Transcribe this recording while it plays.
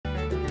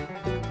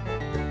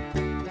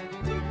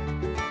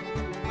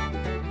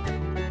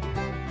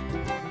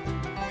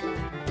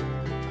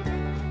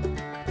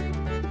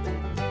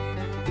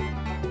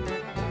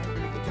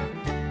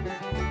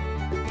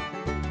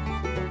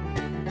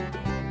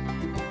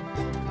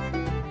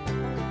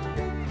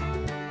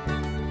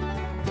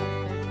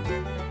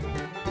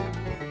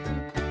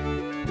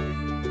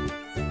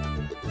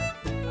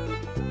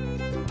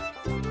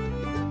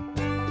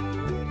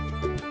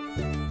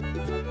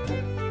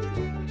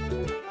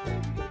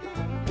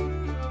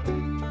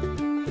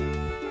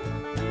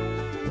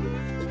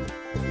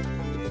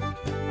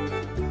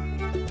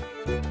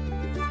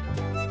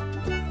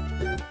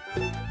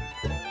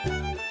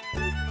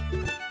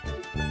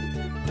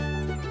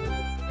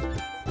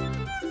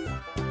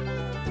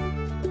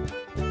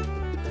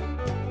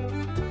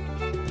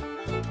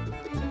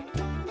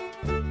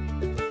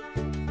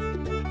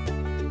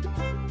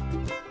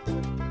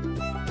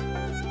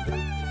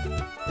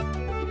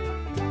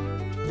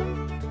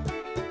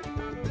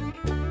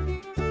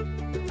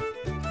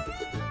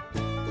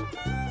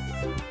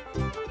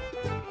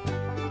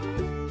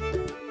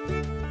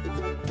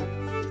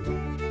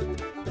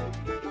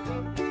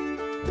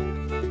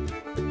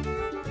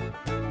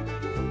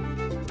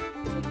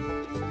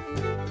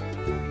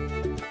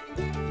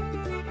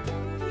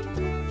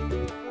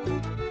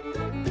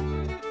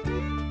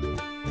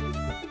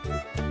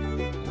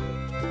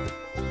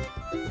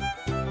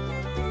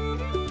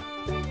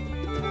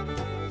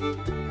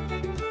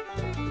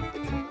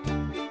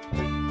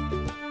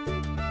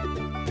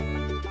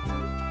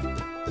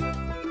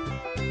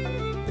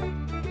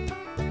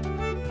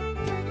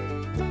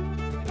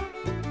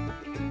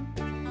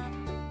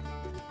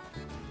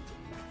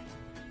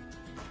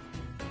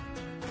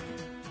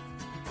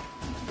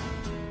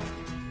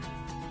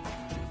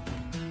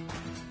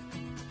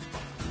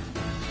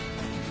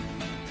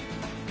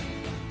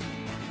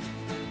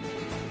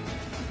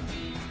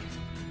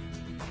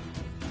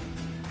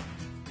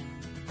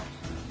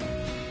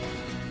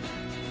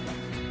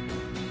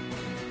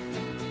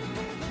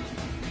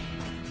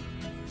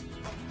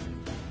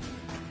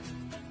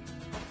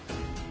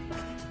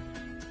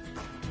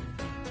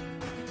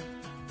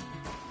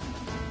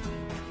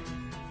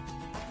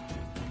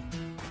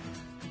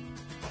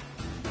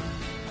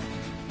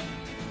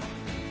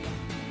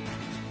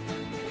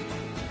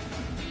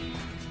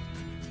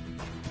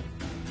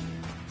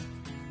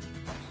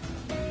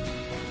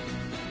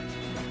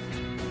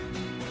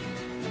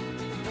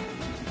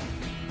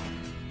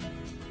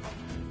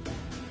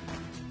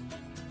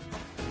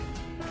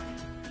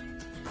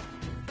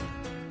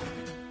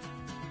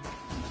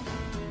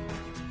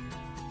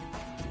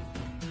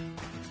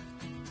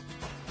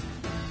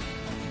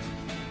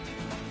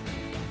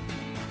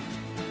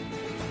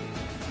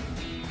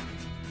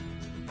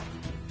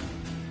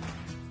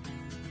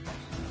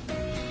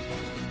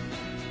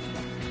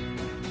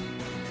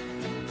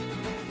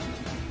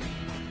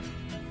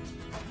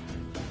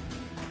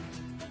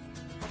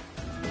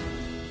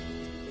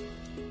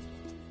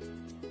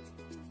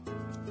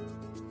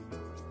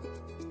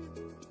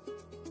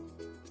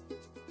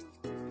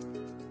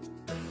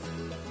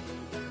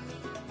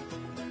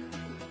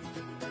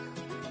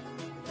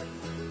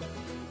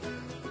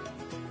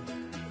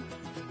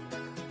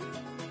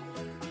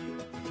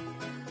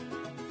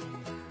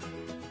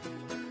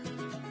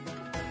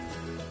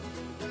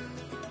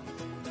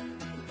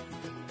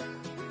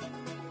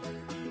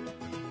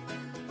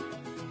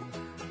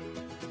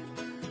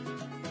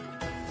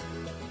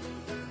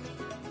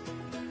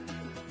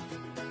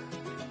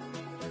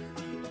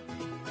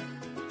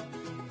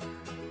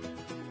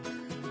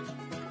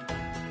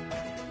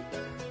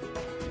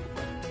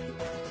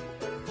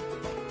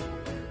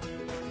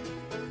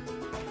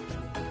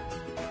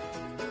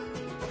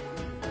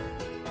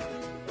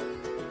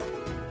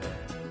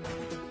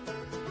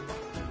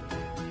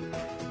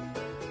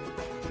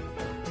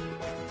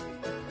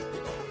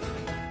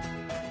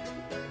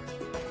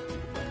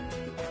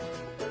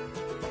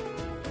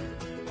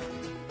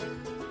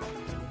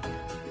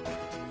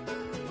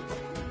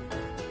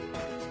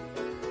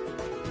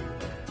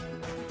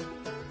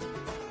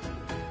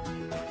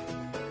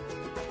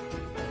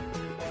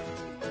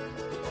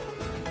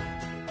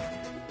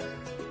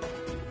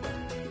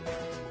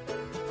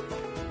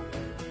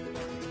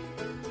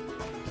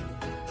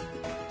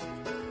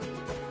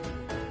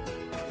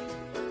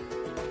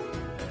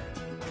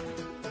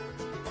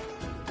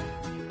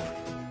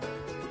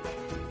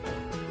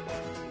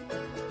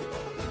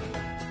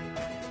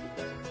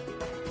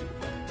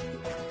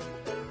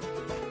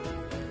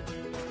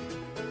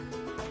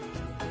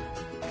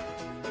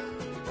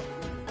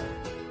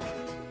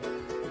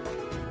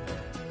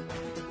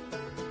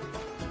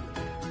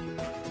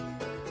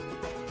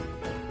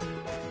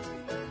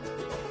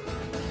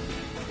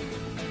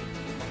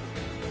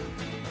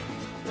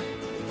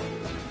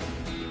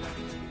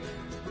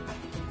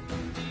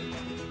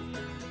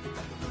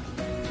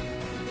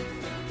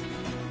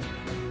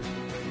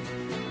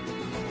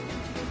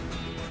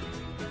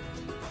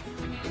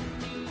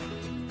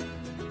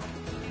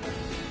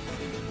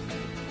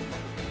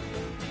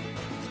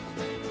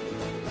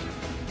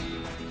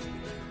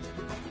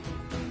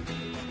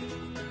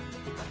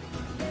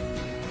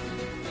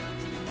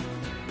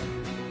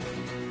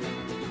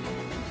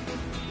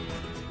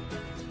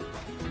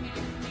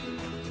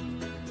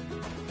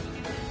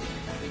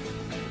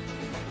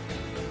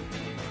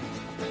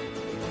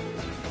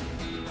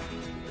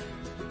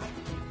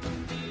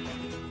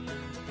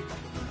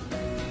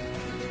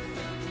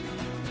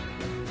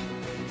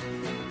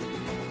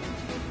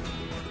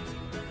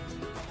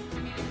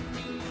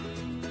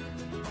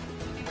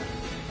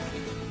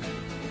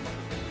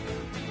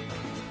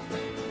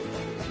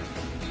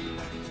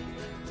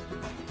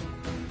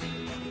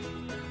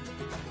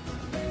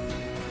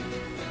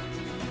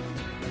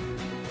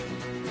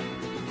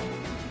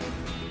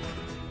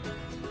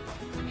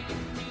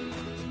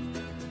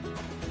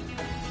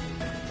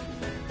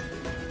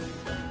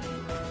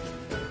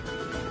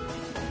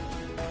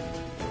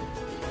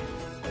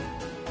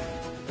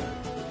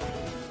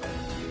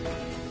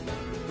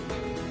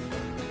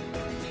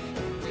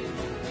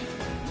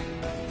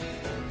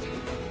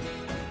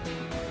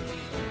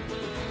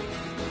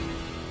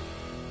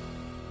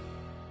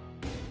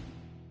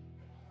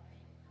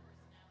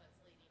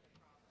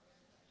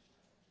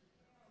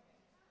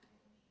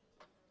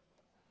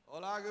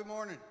Hola, good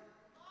morning.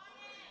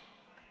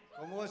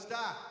 ¿Cómo está?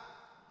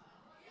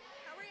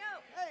 How are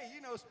you? Hey,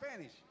 you know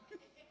Spanish.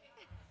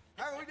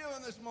 How are we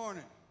doing this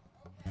morning?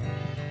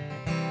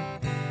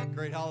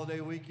 Great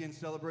holiday weekend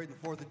celebrating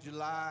the 4th of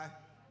July.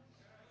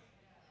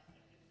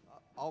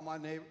 All my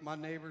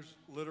neighbors,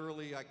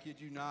 literally, I kid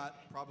you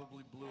not,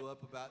 probably blew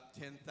up about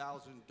 $10,000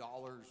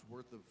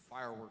 worth of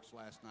fireworks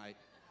last night.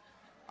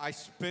 I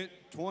spent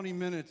 20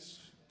 minutes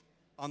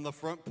on the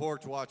front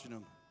porch watching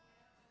them.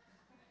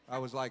 I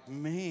was like,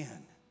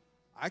 man,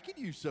 I could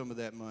use some of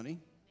that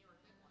money.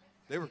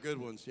 They were good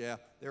ones, yeah.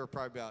 They were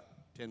probably about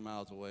 10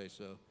 miles away,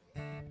 so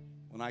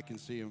when I can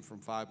see them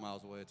from 5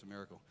 miles away, it's a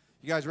miracle.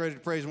 You guys ready to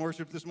praise and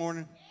worship this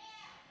morning?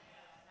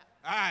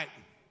 All right.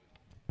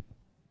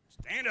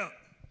 Stand up.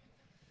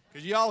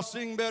 Because y'all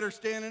sing better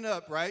standing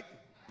up, right?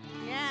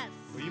 Yes.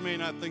 Well, you may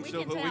not think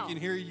so, but tell. we can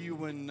hear you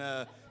when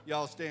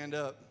y'all stand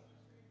up.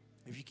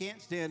 If you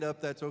can't stand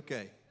up, that's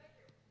okay.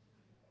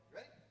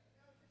 Ready?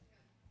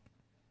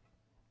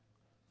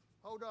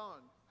 Hold on.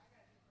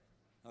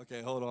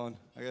 Okay, hold on.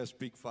 I got to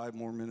speak 5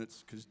 more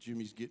minutes because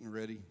Jimmy's getting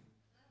ready.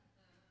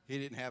 He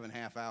didn't have a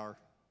half hour.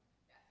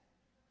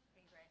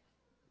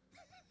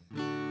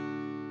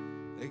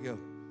 There you go.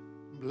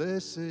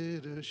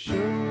 Blessed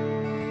assurance,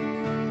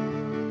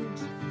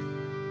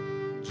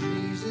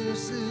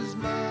 Jesus is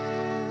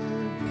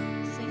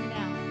mine. Sing it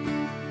out.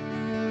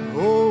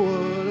 Oh,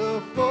 what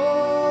a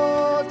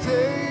foretaste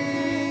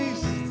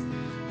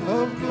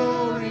of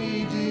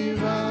glory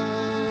divine,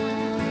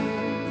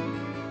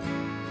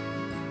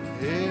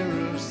 heir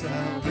of salvation,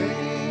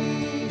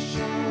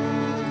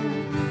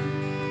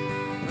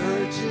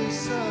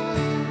 purchase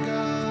of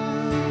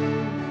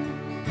God,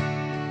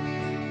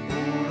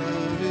 born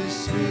of His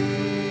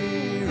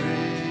Spirit,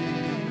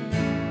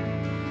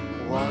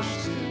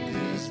 washed in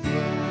His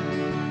blood.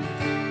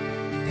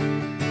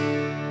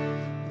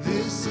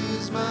 This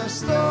is my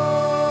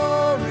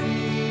story.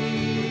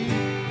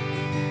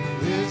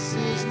 This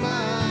is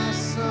my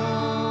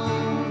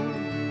song,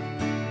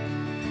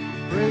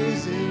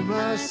 praising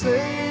my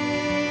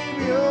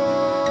Savior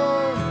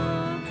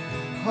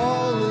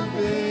all the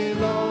day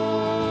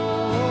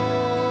long.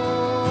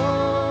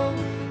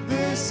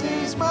 This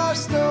is my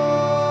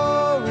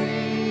story.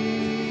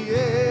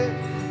 Yeah.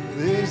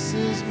 This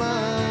is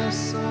my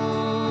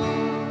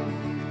song,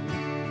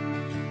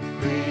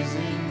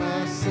 praising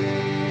my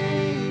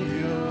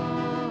Savior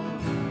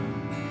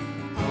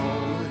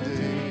all the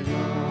day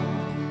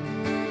long.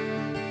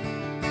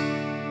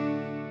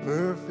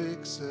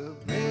 Perfect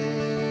submission,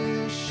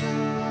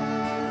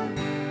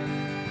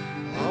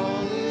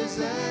 all is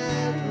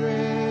at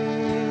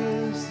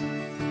rest.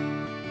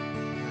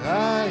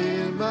 I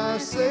am my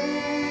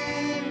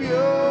Savior,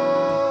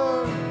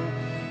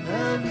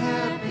 I'm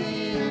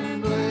happy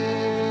and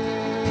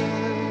blessed,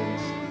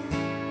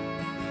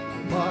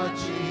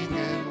 watching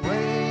and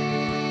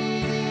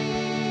waiting,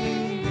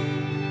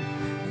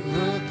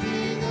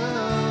 looking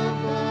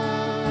above,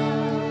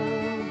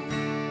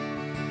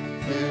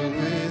 filled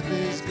with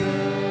His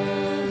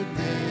goodness,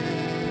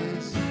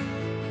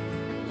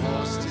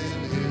 lost in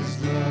His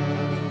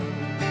love.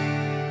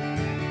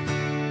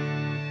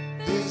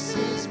 This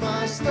is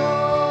my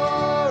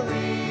story,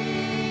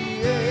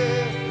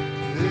 yeah.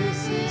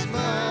 This is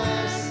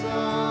my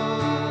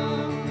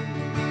song,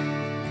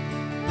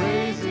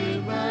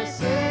 praising my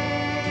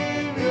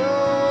Savior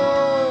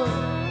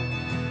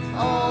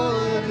all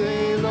the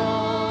day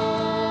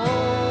long.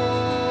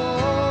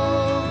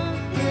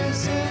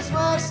 This is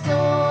my story.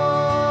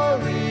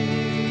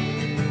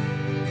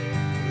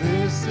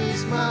 This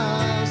is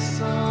my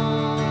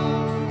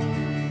song,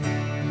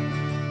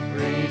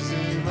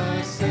 praising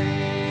my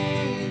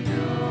Savior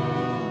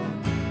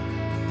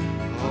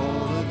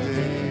all the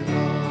day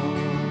long.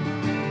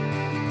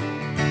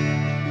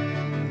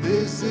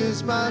 This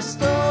is my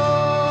story,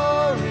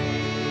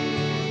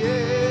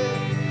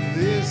 yeah.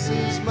 This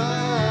is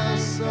my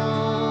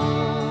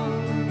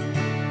song,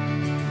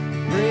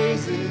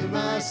 praising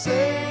my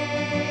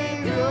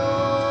Savior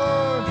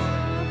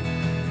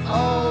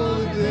all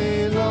the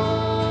day long.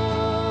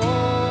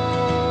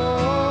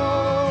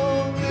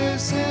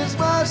 This is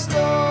my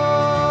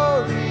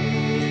story,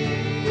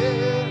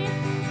 yeah.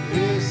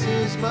 This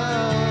is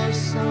my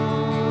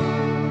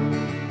song,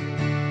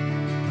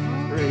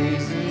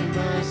 praising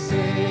my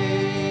Savior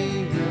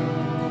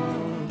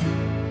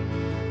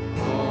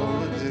all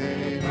the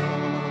day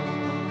long.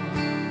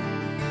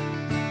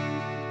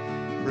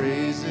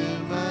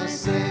 Praising my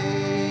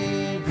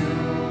Savior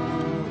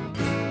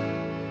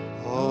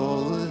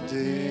all the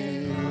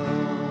day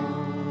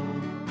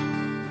long.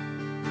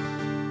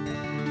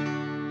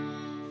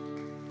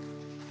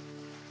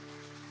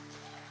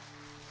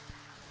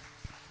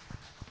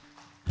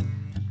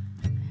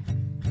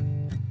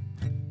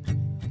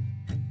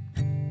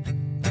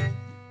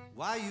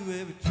 Why you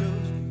ever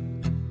chose me?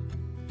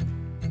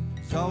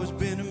 It's always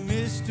been a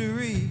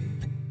mystery.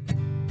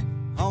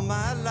 All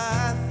my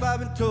life I've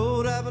been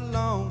told I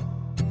belong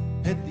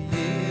at the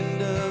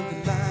end of the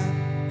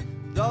line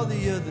with all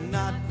the other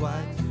not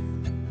quite,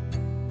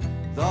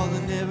 with all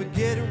that never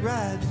get it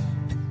right.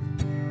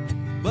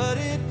 but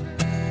it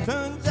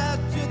turns out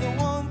you're the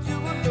ones you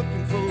were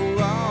looking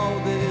for all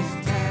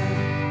this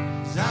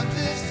time. 'Cause I'm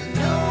just a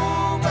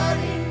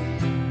nobody,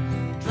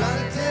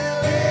 trying to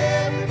tell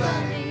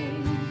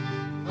everybody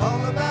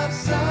all about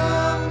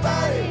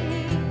somebody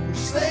who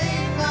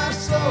saved my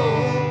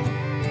soul.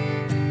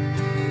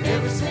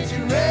 Ever since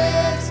you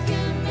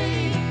rescued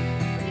me,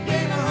 you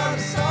gave my heart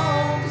a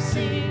song to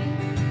sing.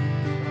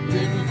 I'm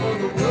living for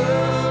the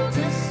world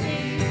to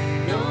see,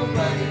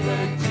 nobody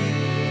but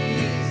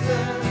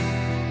Jesus.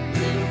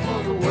 Living for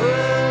the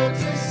world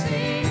to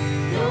see,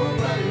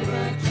 nobody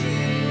but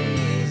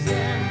Jesus.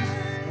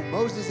 Well,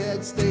 Moses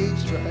had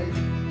stage fright,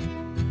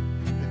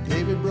 and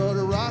David brought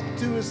a rock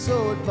to a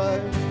sword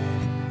fight.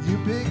 You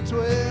picked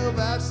 12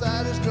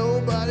 outsiders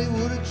nobody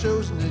would have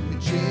chosen, and you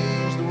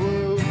changed the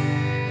world.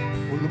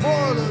 Well, the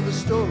moral of the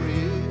story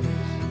is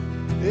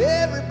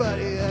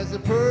everybody has a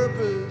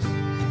purpose.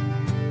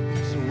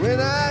 So when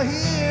I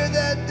hear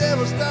that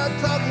devil start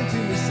talking to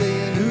me,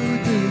 saying, who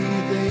do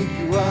you think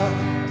you are?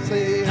 I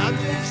say, I'm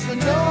just a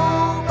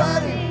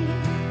nobody,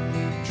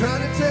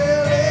 trying to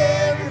tell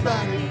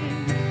everybody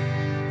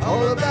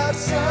all about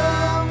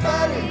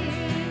somebody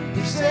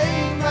who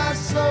saved my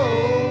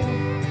soul.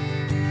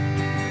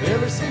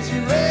 Ever since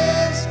you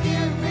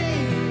rescued me,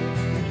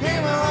 you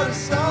gave my heart a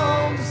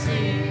song to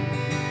sing.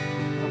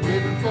 I'm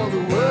living for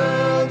the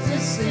world to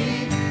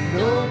see,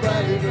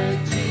 nobody but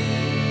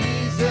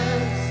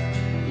Jesus.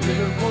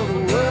 Living for the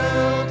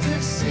world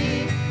to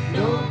see,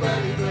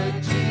 nobody but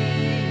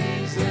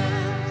Jesus.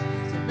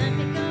 So let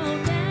me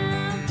go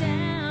down,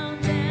 down,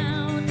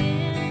 down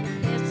in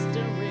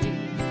history.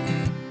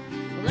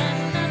 Let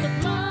another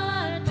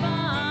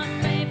blood-bought,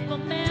 faithful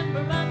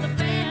member of the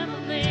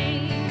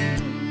family.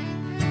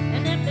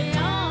 And if they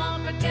all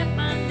forget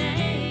my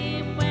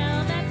name,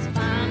 well, that's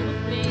fine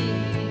with me.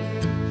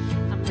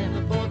 I'm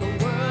living for the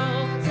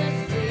world to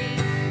see,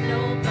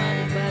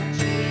 nobody but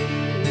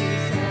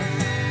Jesus.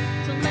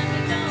 So let me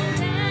go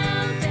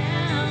down,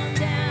 down,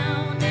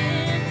 down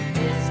in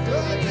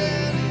history.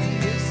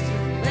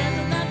 There's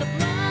another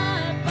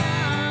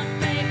blood-bought,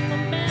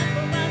 faithful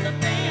member of the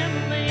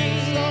family.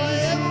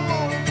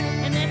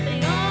 And if they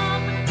all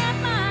forget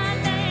my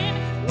name,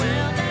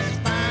 well, that's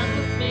fine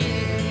with me.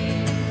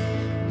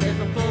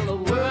 Living for the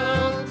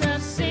world to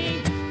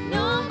see,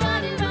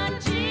 nobody but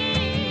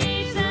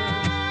Jesus.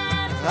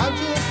 I'm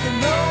just a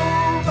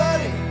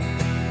nobody,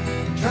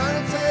 trying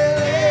to tell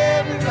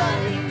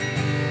everybody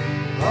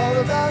all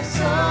about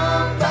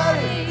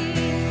somebody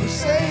who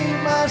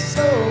saved my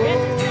soul.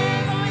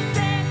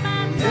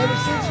 Ever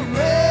since you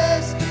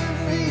rescued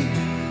me,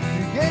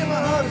 you gave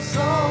my heart a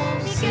song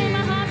to sing.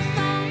 I'm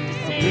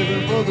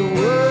living for the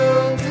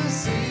world to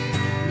see,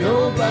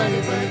 nobody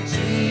but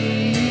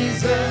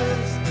Jesus.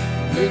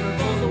 Living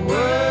for the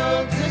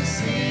world to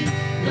see,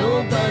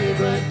 nobody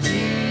but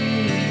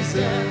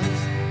Jesus.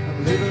 I'm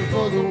living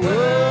for the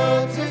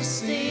world to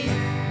see,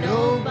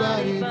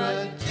 nobody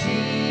but Jesus.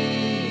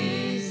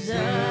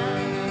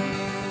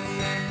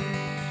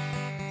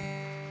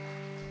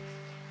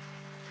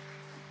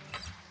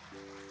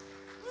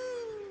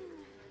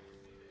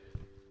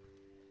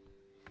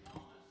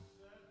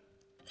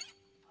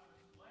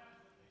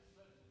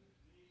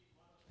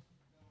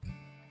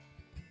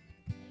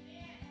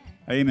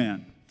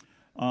 Amen.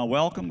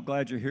 Welcome.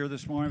 Glad you're here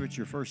this morning. If it's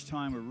your first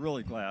time, we're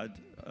really glad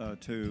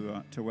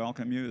to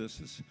welcome you. This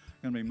is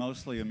going to be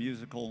mostly a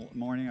musical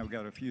morning. I've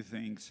got a few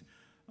things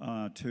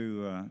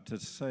to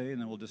say,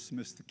 and then we'll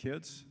dismiss the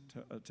kids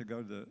to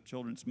go to the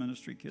children's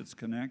ministry, Kids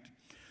Connect.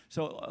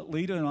 So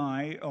Lita and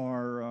I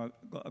are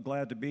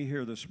glad to be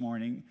here this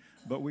morning,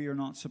 but we are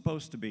not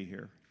supposed to be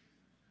here.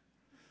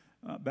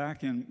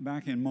 Back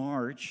in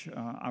March,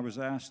 I was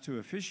asked to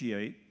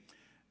officiate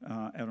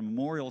at a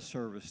memorial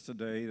service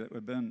today that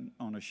had been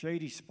on a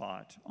shady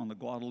spot on the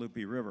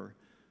Guadalupe River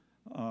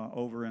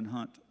over in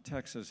Hunt,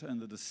 Texas. And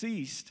the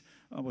deceased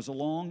was a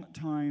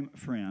longtime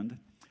friend,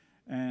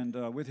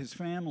 and with his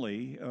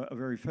family, a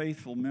very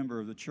faithful member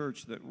of the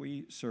church that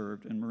we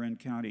served in Marin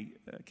County,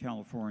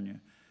 California.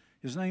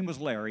 His name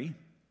was Larry,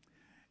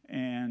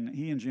 and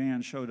he and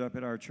Jan showed up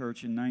at our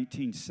church in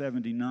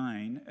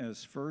 1979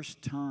 as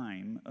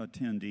first-time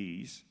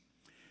attendees.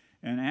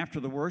 And after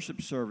the worship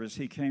service,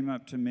 he came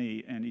up to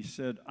me and he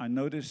said, I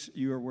notice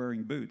you are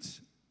wearing boots.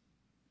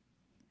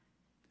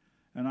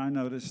 And I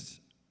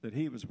noticed that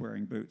he was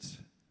wearing boots.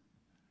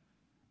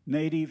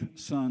 Native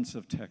sons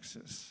of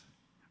Texas,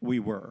 we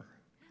were.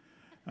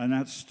 And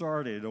that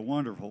started a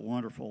wonderful,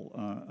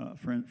 wonderful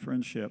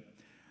friendship.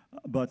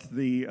 But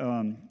the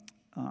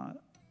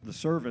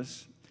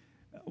service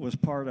was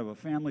part of a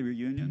family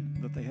reunion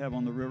that they have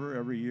on the river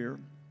every year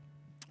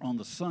on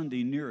the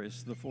Sunday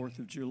nearest the 4th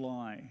of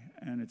July.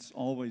 And it's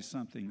always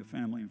something the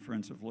family and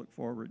friends have looked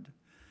forward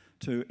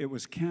to. It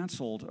was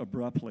canceled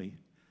abruptly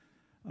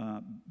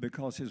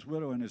because his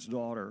widow and his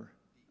daughter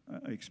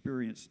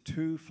experienced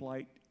 2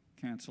 flight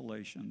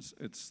cancellations.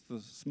 It's the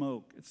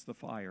smoke, it's the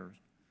fire.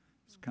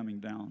 It's coming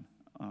down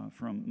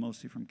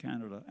mostly from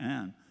Canada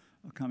and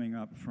coming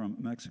up from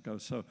Mexico.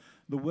 So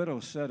the widow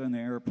sat in the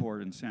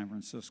airport in San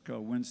Francisco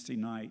Wednesday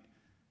night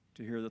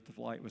to hear that the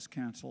flight was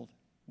canceled.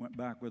 Went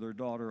back with her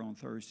daughter on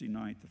Thursday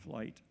night. The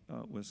flight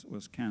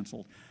was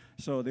canceled.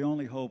 So the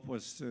only hope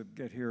was to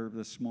get here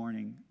this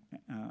morning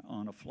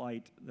on a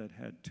flight that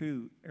had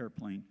 2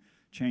 airplane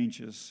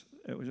changes.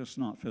 It was just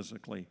not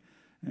physically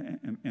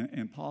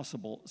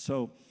impossible.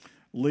 So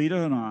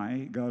Lita and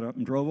I got up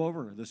and drove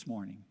over this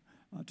morning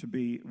to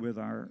be with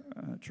our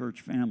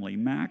church family.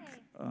 Mac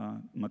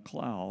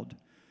McLeod,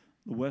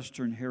 the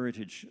Western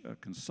Heritage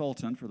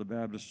consultant for the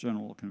Baptist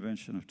General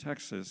Convention of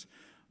Texas,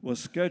 was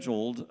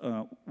scheduled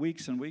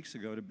weeks and weeks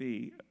ago to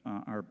be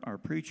our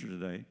preacher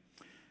today.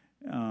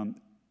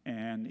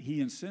 And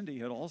he and Cindy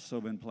had also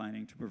been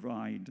planning to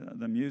provide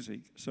the music.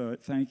 So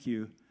thank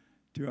you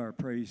to our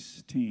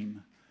praise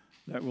team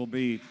that will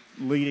be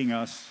leading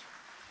us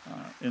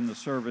in the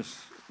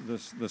service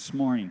this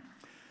morning.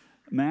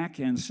 Mac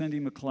and Cindy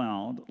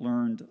McLeod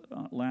learned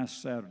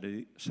last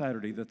Saturday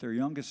that their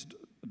youngest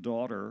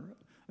daughter,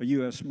 a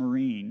U.S.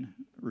 Marine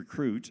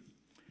recruit,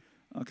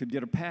 could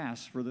get a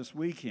pass for this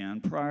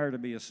weekend prior to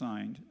being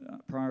assigned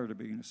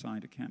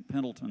to Camp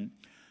Pendleton.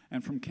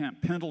 And from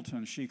Camp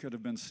Pendleton, she could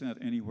have been sent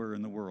anywhere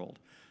in the world.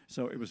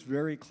 So it was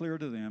very clear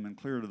to them and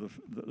clear to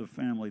the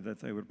family that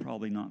they would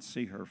probably not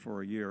see her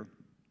for a year.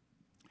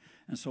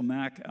 And so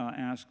Mac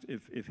asked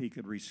if he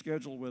could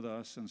reschedule with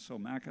us, and so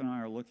Mac and I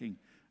are looking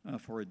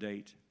for a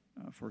date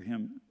for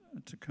him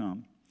to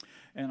come.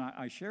 And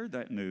I shared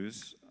that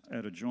news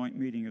at a joint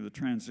meeting of the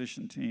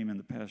transition team and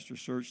the pastor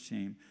search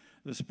team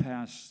this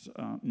past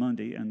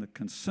Monday, and the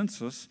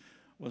consensus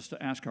was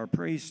to ask our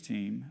praise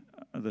team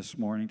this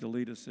morning to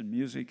lead us in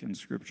music and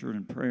scripture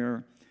and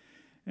prayer.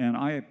 And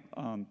I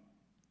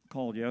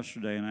called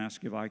yesterday and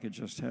asked if I could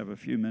just have a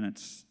few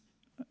minutes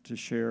to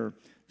share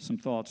some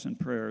thoughts and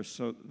prayers.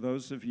 So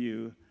those of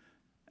you,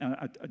 and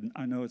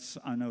I know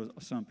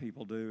some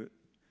people do,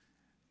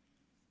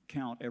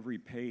 count every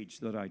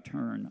page that I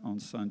turn on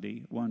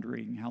Sunday,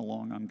 wondering how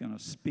long I'm going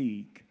to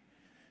speak.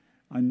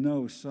 I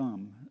know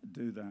some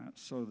do that.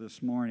 So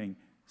this morning,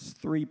 it's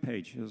 3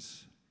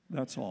 pages.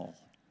 That's all.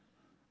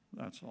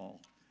 That's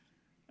all.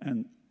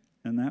 And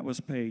that was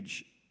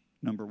page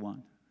number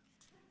 1.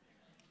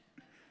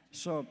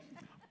 So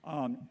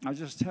I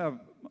just have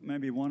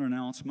maybe one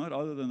announcement,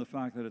 other than the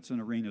fact that it's an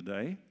arena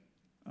day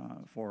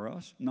for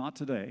us. Not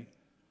today.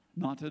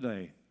 Not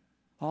today.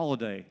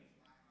 Holiday.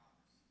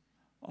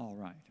 All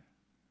right.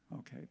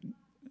 Okay.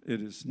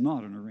 It is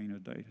not an arena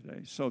day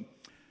today. So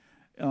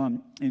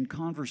in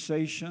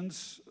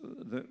conversations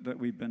that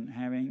we've been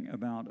having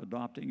about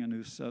adopting a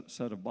new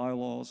set of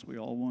bylaws, we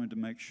all wanted to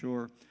make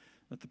sure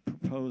that the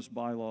proposed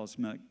bylaws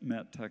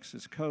met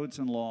Texas codes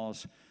and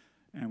laws,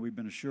 and we've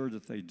been assured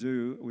that they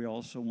do. We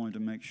also wanted to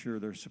make sure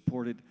they're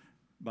supported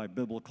by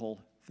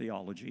biblical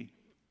theology.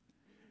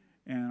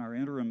 And our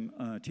interim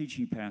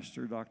teaching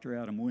pastor, Dr.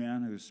 Adam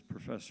Wynn, who's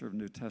professor of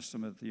New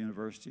Testament at the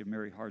University of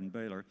Mary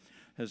Hardin-Baylor,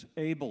 has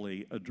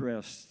ably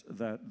addressed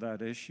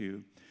that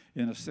issue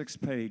in a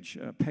 6-page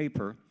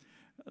paper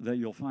that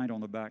you'll find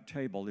on the back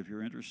table if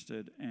you're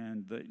interested,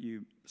 and that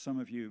some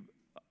of you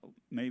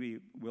maybe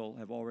will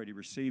have already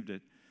received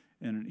it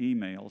in an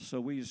email. So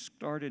we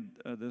started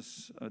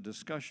this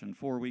discussion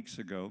 4 weeks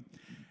ago,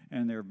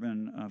 and there have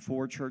been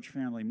 4 church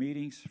family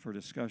meetings for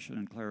discussion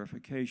and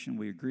clarification.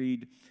 We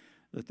agreed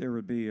that there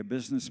would be a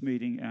business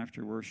meeting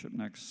after worship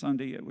next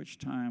Sunday, at which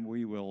time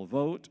we will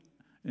vote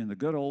in the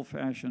good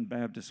old-fashioned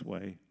Baptist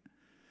way.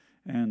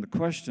 And the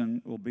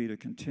question will be to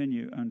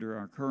continue under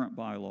our current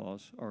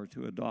bylaws or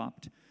to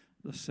adopt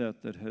the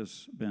set that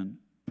has been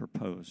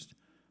proposed.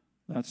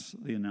 That's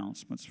the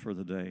announcements for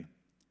the day.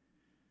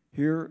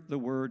 Hear the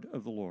word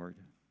of the Lord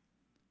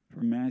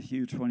from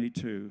Matthew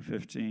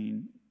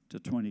 22:15 to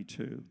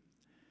 22.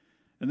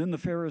 And then the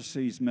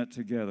Pharisees met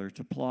together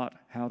to plot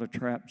how to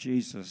trap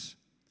Jesus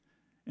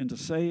into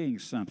saying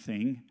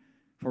something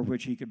for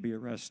which he could be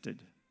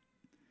arrested.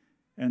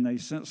 And they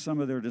sent some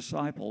of their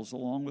disciples,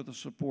 along with the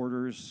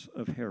supporters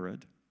of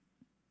Herod,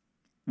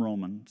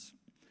 Romans,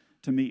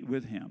 to meet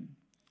with him.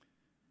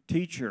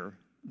 "Teacher,"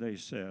 they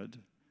said,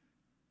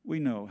 "we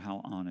know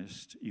how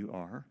honest you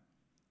are.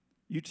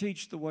 You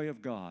teach the way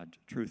of God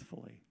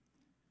truthfully.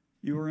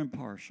 You are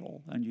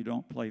impartial and you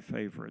don't play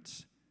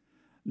favorites.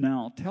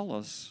 Now tell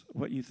us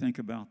what you think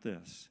about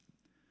this.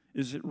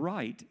 Is it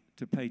right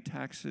to pay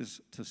taxes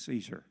to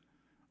Caesar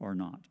or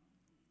not?"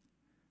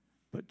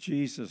 But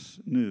Jesus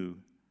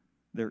knew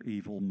their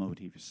evil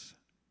motives.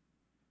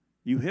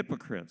 "You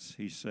hypocrites,"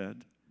 he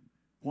said,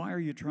 "why are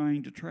you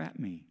trying to trap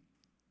me?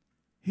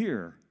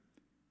 Here,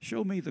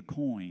 show me the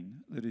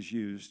coin that is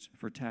used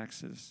for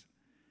taxes."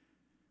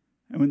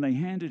 And when they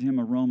handed him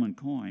a Roman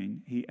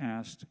coin, he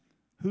asked,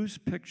 "Whose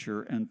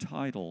picture and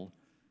title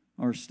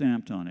are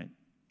stamped on it?"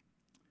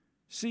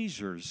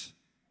 "Caesar's,"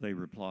 they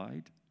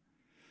replied.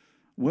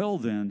 "Well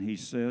then," he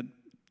said,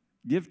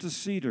 "give to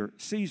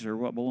Caesar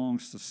what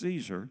belongs to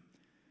Caesar,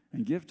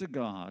 and give to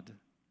God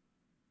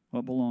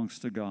what belongs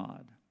to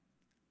God."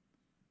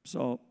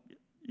 So,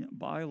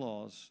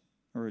 bylaws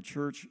are a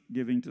church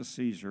giving to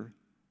Caesar,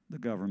 the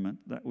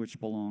government, that which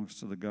belongs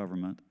to the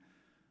government.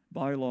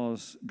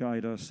 Bylaws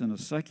guide us in a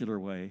secular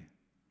way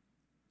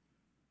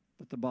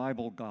but the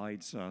Bible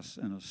guides us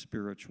in a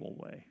spiritual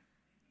way,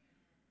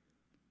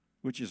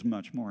 which is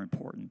much more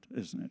important,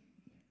 isn't it?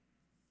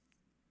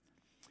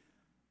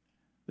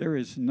 There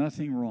is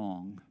nothing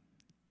wrong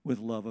with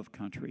love of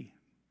country.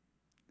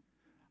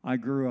 I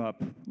grew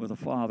up with a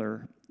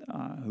father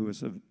who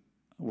was a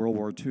World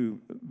War II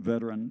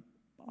veteran.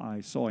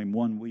 I saw him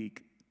 1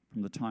 week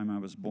from the time I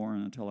was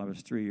born until I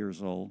was 3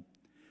 years old.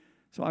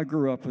 So I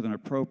grew up with an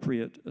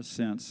appropriate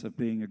sense of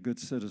being a good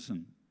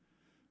citizen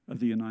of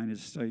the United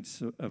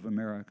States of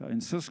America. In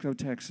Cisco,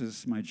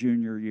 Texas, my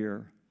junior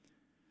year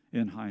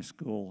in high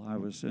school, I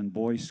was in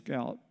Boy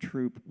Scout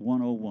Troop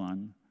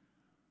 101,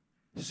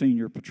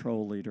 senior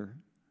patrol leader.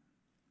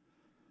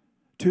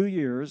 2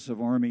 years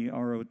of Army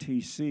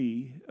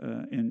ROTC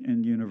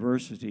in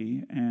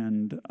university,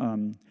 and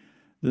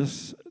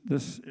this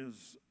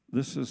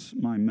is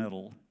my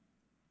medal.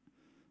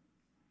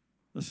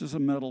 This is a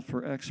medal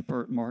for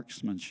expert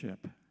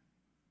marksmanship.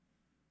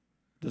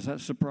 Does that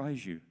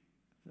surprise you?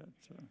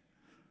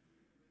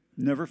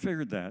 Never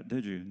figured that,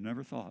 did you?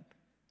 Never thought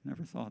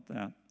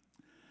that.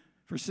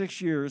 For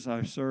 6 years,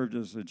 I've served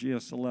as a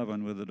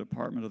GS-11 with the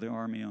Department of the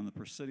Army on the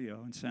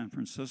Presidio in San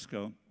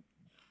Francisco.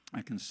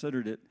 I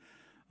considered it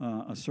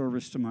a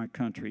service to my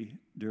country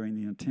during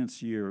the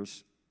intense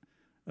years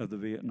of the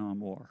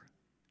Vietnam War.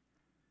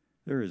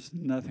 There is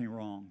nothing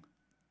wrong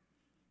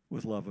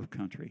with love of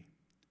country.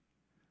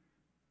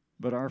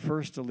 But our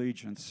first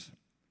allegiance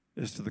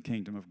is to the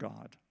kingdom of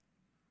God.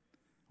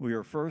 We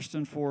are first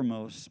and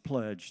foremost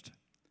pledged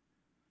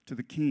to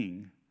the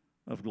King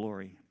of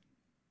glory.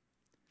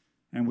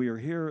 And we are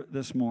here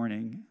this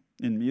morning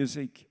in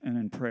music and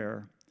in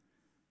prayer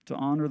to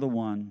honor the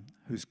one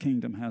whose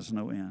kingdom has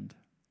no end.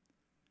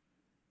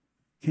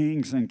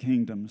 Kings and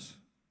kingdoms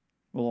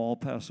will all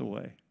pass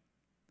away,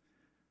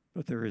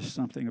 but there is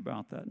something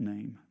about that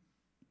name.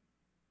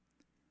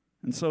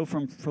 And so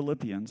from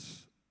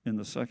Philippians in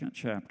the 2nd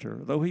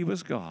chapter, though he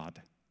was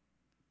God,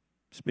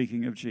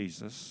 speaking of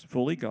Jesus,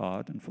 fully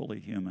God and fully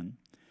human,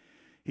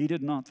 he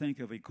did not think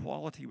of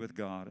equality with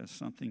God as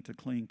something to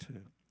cling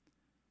to.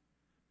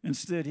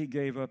 Instead, he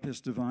gave up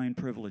his divine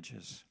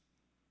privileges.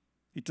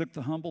 He took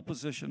the humble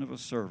position of a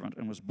servant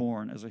and was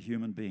born as a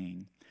human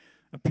being.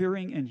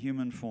 Appearing in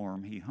human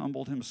form, he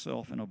humbled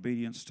himself in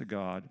obedience to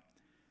God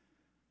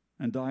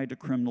and died a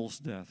criminal's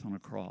death on a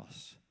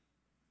cross.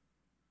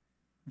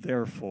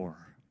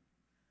 Therefore,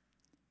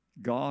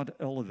 God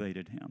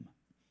elevated him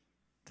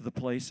to the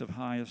place of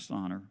highest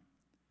honor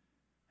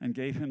and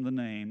gave him the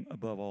name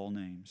above all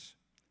names,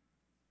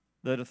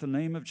 that at the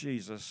name of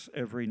Jesus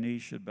every knee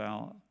should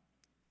bow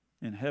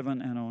in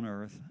heaven and on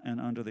earth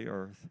and under the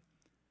earth,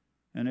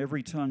 and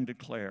every tongue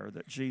declare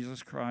that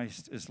Jesus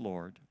Christ is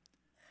Lord,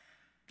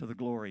 to the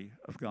glory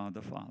of God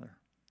the Father.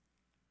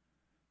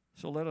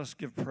 So let us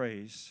give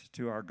praise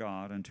to our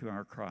God and to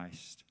our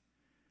Christ,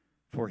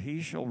 for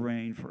he shall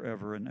reign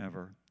forever and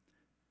ever.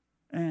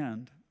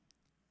 And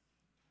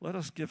let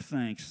us give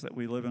thanks that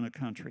we live in a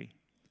country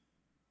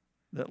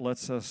that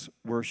lets us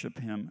worship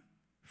him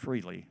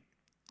freely.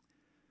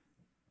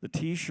 The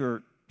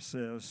T-shirt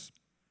says,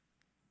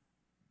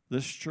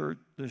 this shirt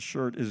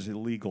is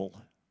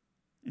illegal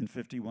in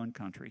 51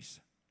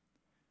 countries.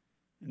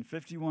 In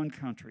 51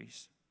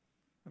 countries,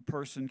 a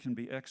person can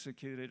be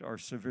executed or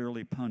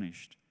severely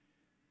punished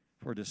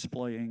for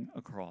displaying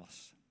a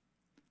cross.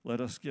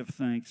 Let us give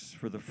thanks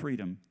for the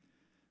freedom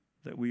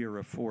that we are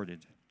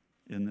afforded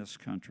in this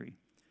country.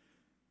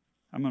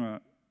 I'm going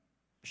to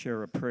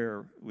share a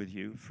prayer with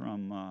you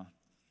from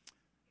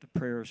the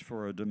prayers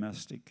for a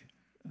domestic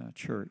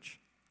church.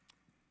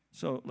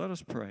 So let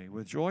us pray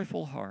with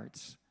joyful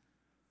hearts,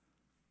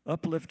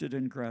 uplifted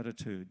in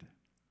gratitude.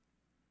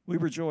 We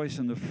rejoice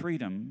in the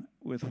freedom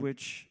with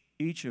which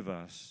each of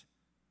us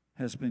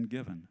has been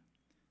given.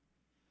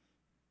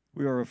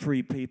 We are a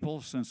free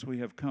people since we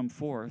have come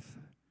forth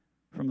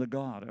from the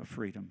God of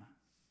freedom.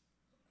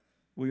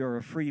 We are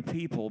a free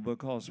people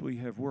because we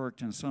have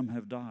worked and some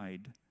have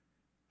died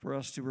for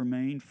us to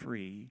remain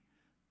free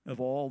of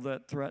all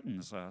that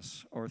threatens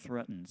us or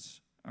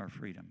threatens our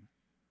freedom.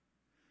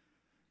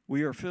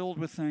 We are filled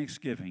with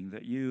thanksgiving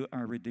that you,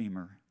 our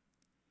Redeemer,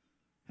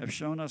 have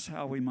shown us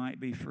how we might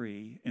be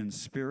free in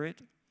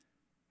spirit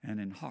and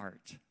in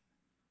heart,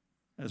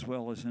 as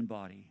well as in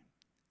body.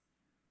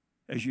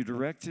 As you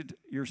directed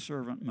your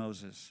servant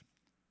Moses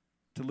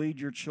to lead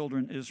your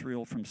children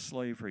Israel from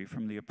slavery,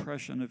 from the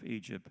oppression of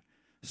Egypt,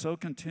 so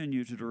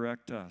continue to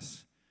direct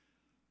us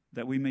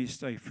that we may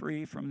stay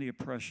free from the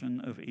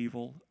oppression of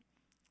evil,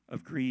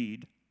 of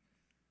greed,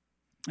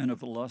 and of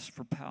the lust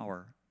for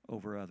power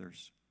over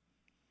others.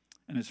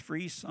 And as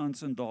free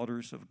sons and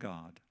daughters of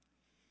God,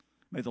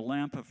 may the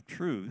lamp of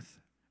truth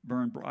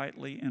burn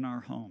brightly in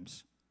our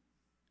homes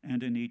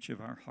and in each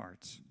of our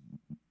hearts.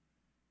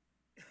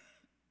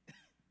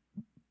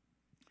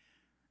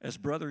 As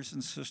brothers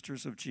and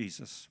sisters of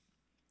Jesus,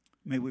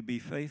 may we be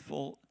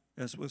faithful,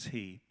 as was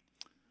he,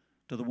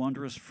 to the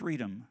wondrous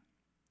freedom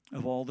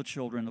of all the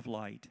children of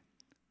light,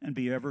 and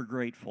be ever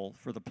grateful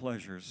for the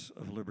pleasures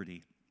of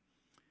liberty.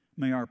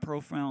 May our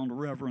profound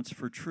reverence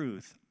for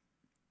truth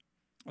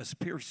as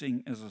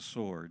piercing as a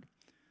sword,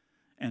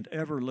 and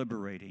ever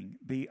liberating,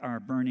 be our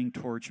burning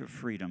torch of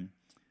freedom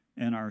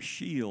and our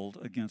shield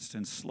against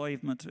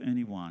enslavement to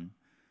anyone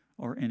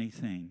or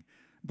anything.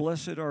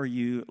 Blessed are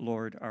you,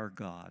 Lord our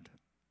God,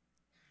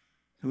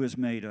 who has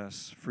made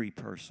us free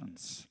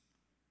persons.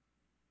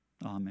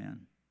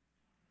 Amen.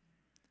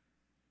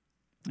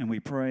 And we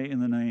pray in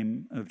the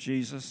name of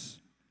Jesus.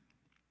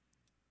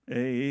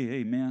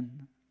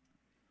 Amen.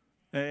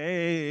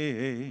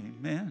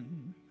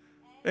 Amen.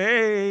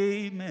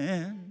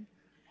 Amen.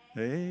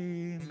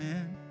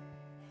 Amen.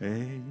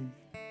 Amen.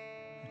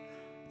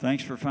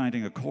 Thanks for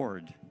finding a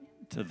chord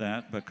to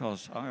that,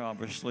 because I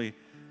obviously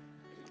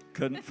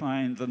couldn't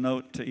find the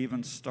note to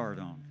even start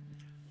on.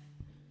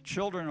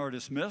 Children are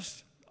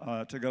dismissed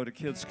to go to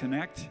Kids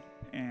Connect,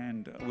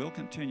 and we'll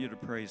continue to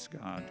praise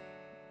God.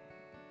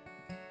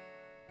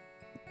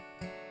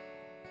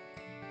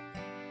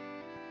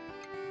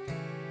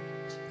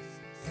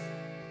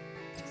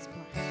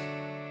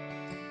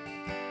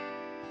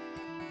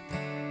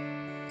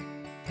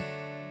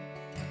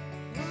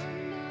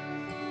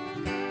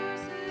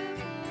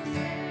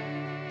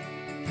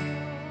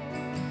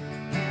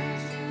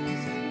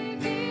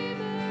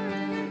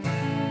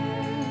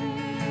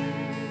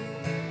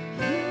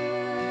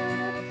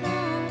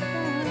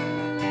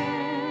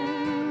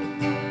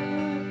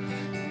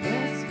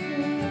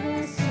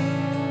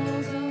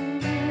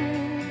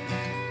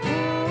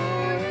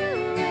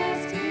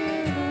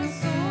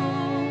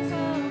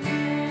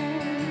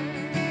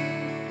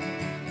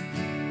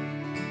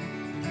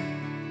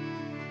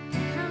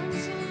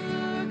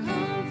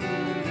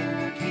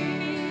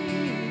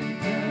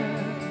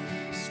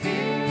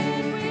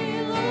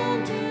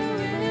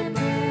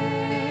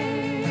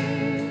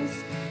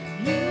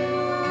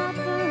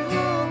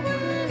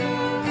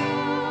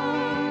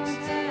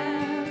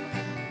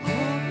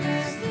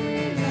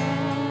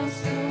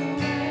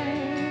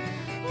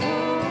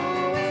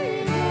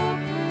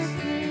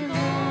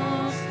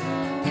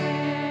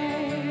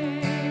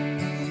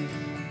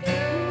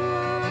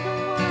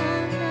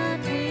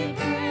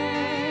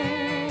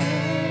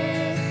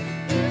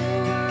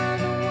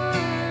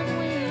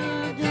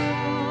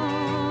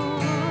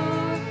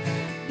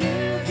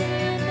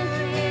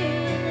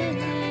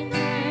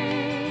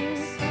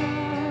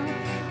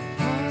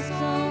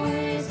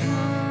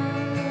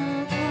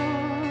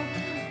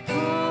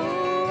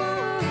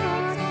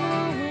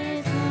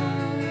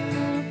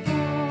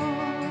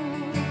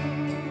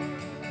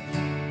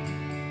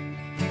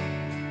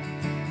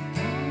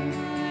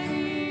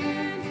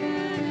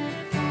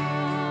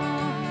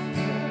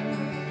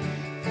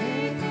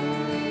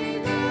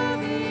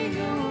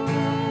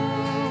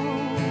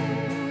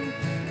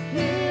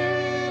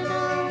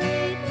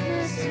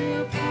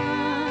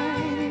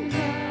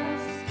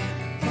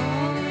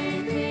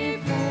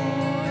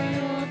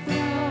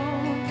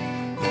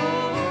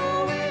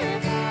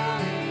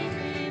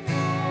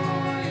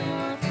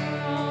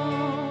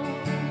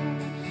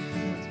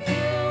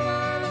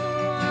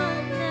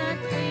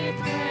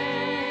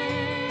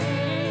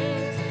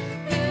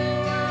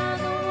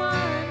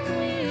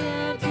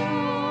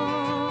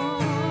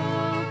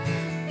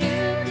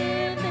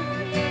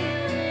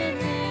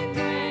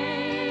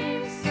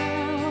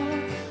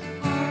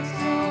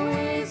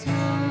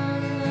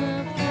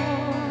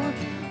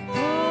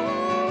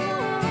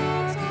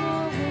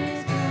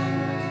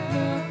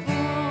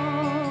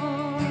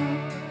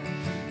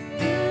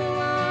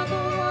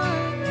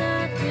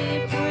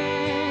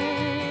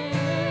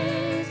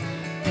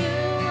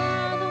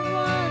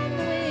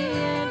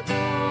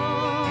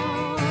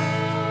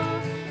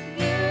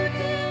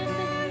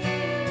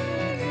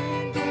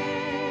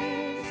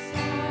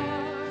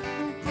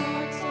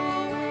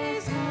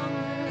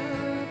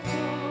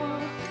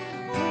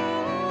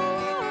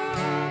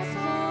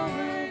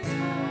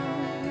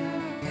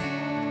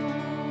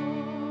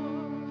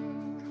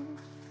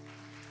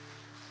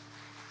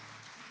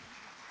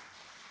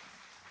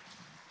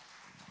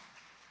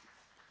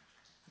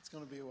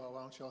 Going to be a while.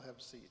 Why don't y'all have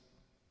a seat?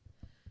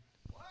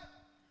 What?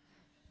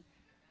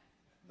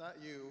 Not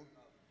you.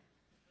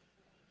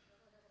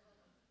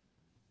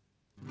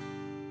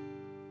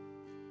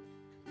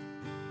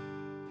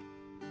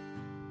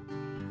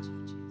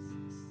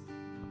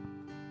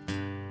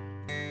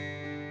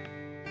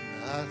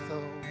 I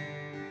thought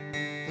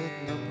that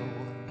number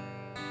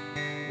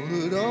one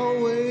would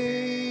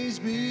always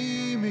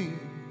be me.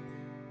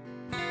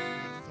 I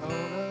thought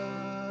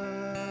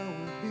I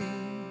would be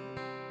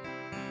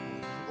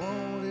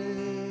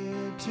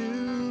wanted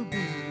to be.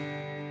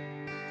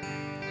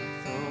 I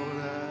thought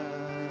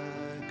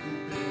I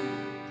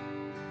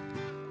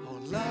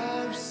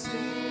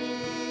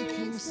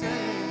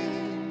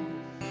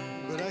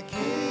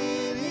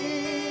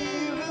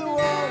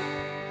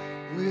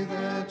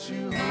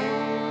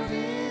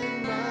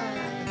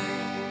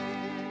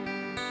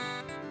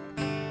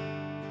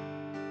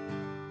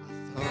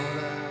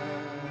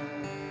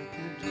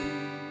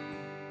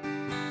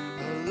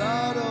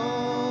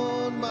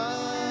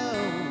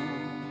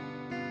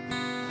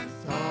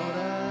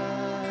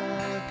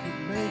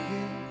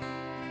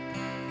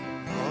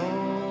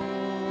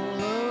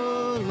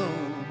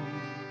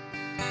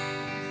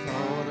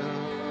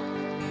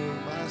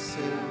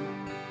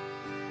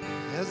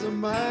is a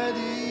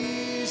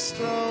mighty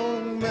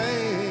strong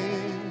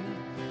man,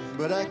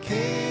 but I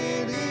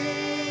can't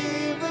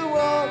even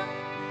walk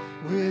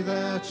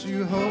without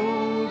you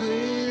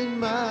holding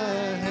my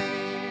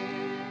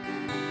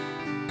hand.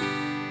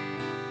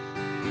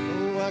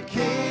 Oh, I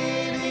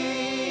can't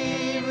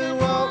even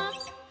walk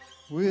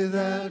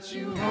without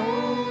you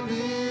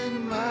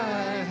holding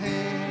my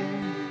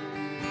hand.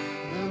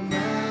 The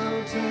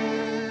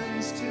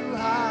mountain's too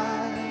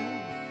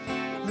high,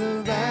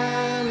 the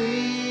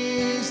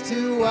valley's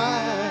too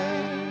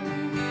wide,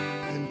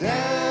 and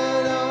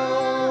down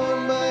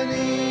on my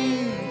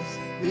knees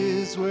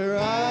is where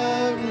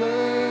I've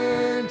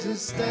learned to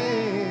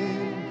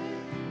stand.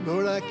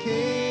 Lord, I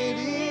can't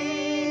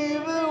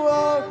even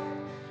walk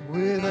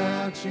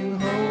without you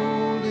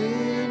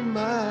holding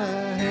my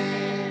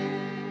hand.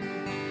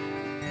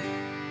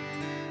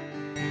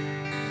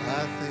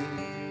 I think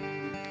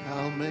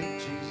I'll make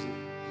Jesus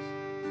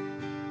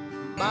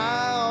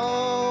my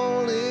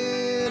all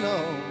in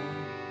all.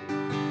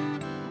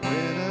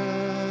 When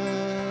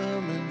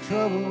I'm in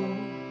trouble,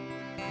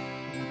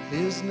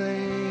 His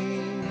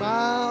name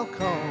I'll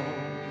call.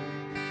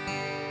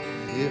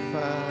 If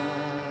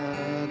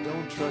I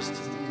don't trust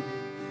Him,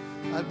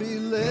 I'd be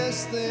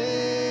less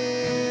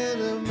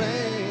than a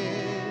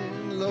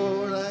man.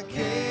 Lord, I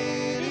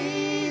can't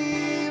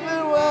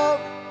even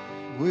walk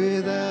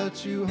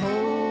without you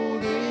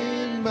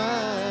holding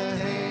my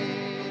hand.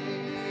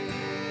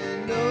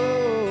 No,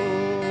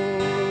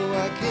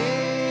 I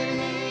can't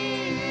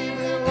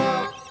even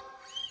walk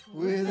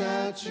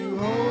without you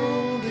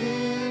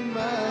holding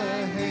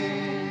my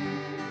hand.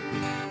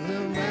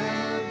 The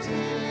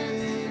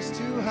mountain's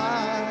too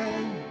high,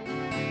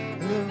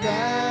 the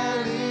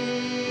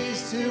valley's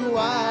too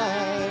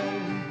wide,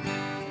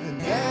 and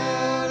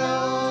down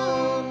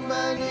on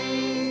my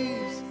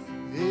knees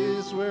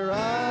is where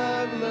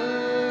I've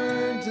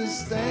learned to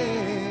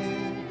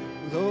stand.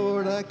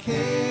 Lord, I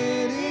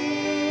can't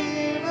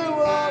even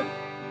walk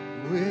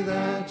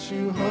without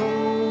you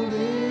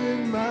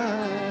holding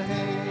my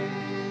hand.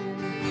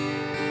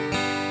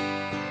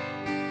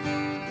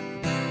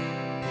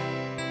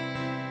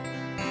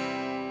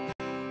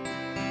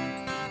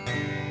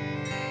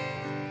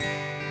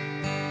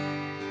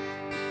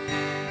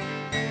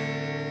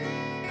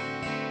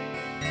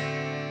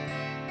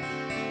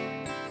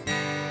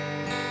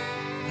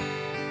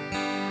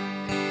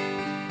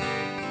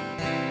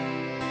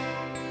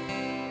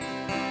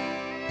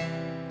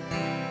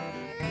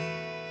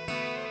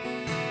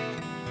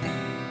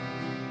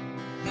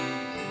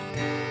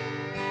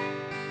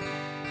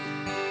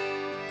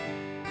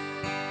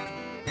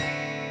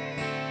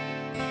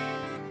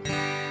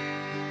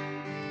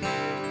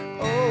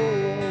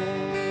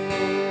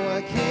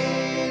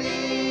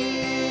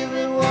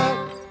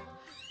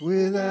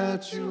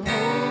 Without you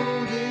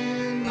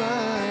holding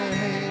my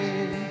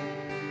hand,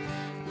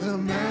 the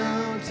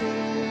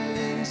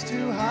mountain's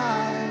too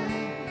high,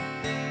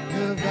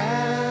 the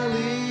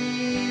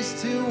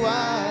valley's too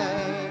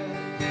wide,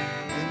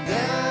 and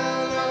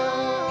down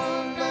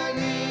on my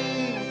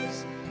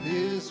knees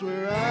is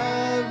where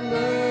I've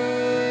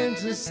learned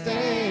to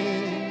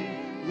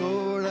stand.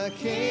 Lord, I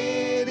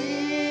can't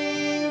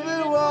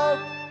even walk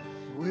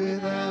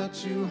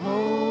without you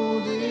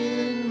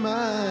holding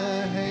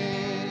my hand.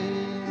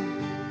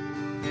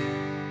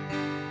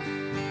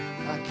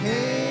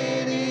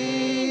 Can't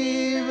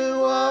even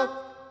walk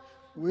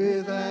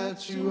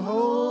without you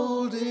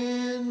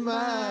holding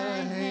my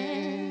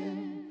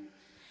hand.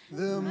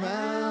 The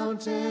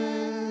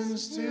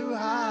mountain's too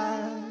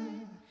high,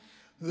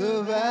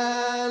 the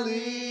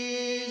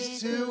valley's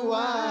too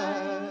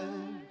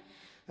wide,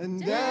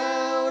 and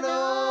down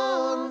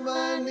on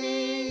my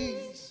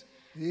knees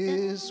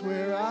is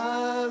where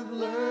I've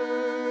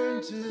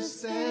learned to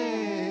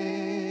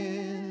stand.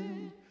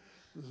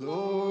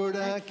 Lord,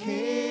 I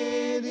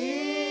can't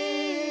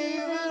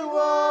even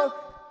walk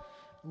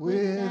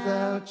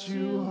without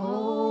you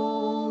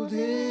holding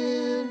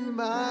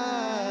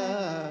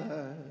my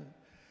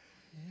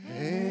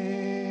hand.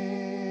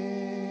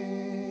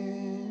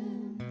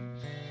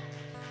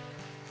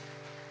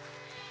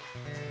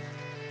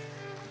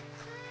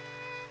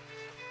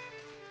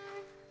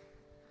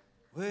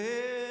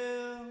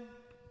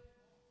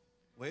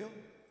 Well,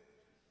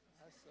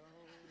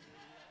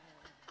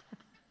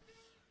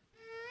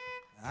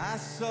 I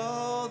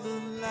saw the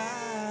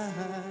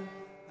light,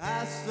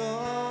 I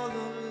saw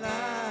the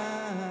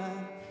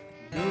light,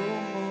 no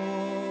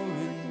more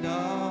in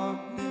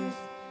darkness,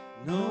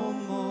 no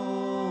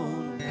more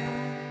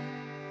night.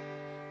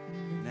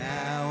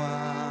 Now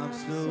I'm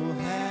so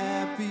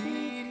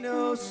happy,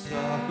 no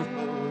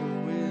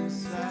sorrow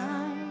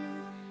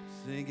inside,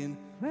 singing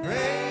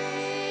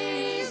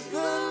praise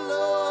the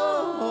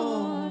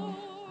Lord.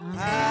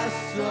 I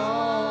saw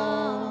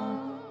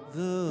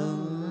the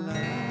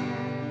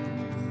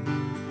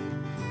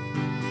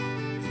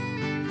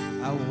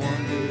I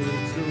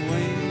wandered so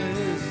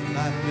aimless,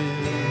 life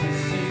never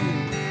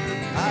seemed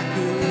I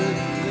could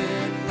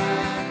let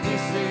my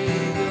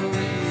Savior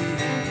in.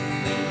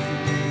 Then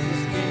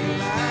Jesus came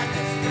like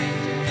a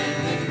stranger in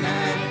the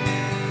night.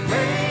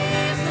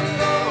 Praise the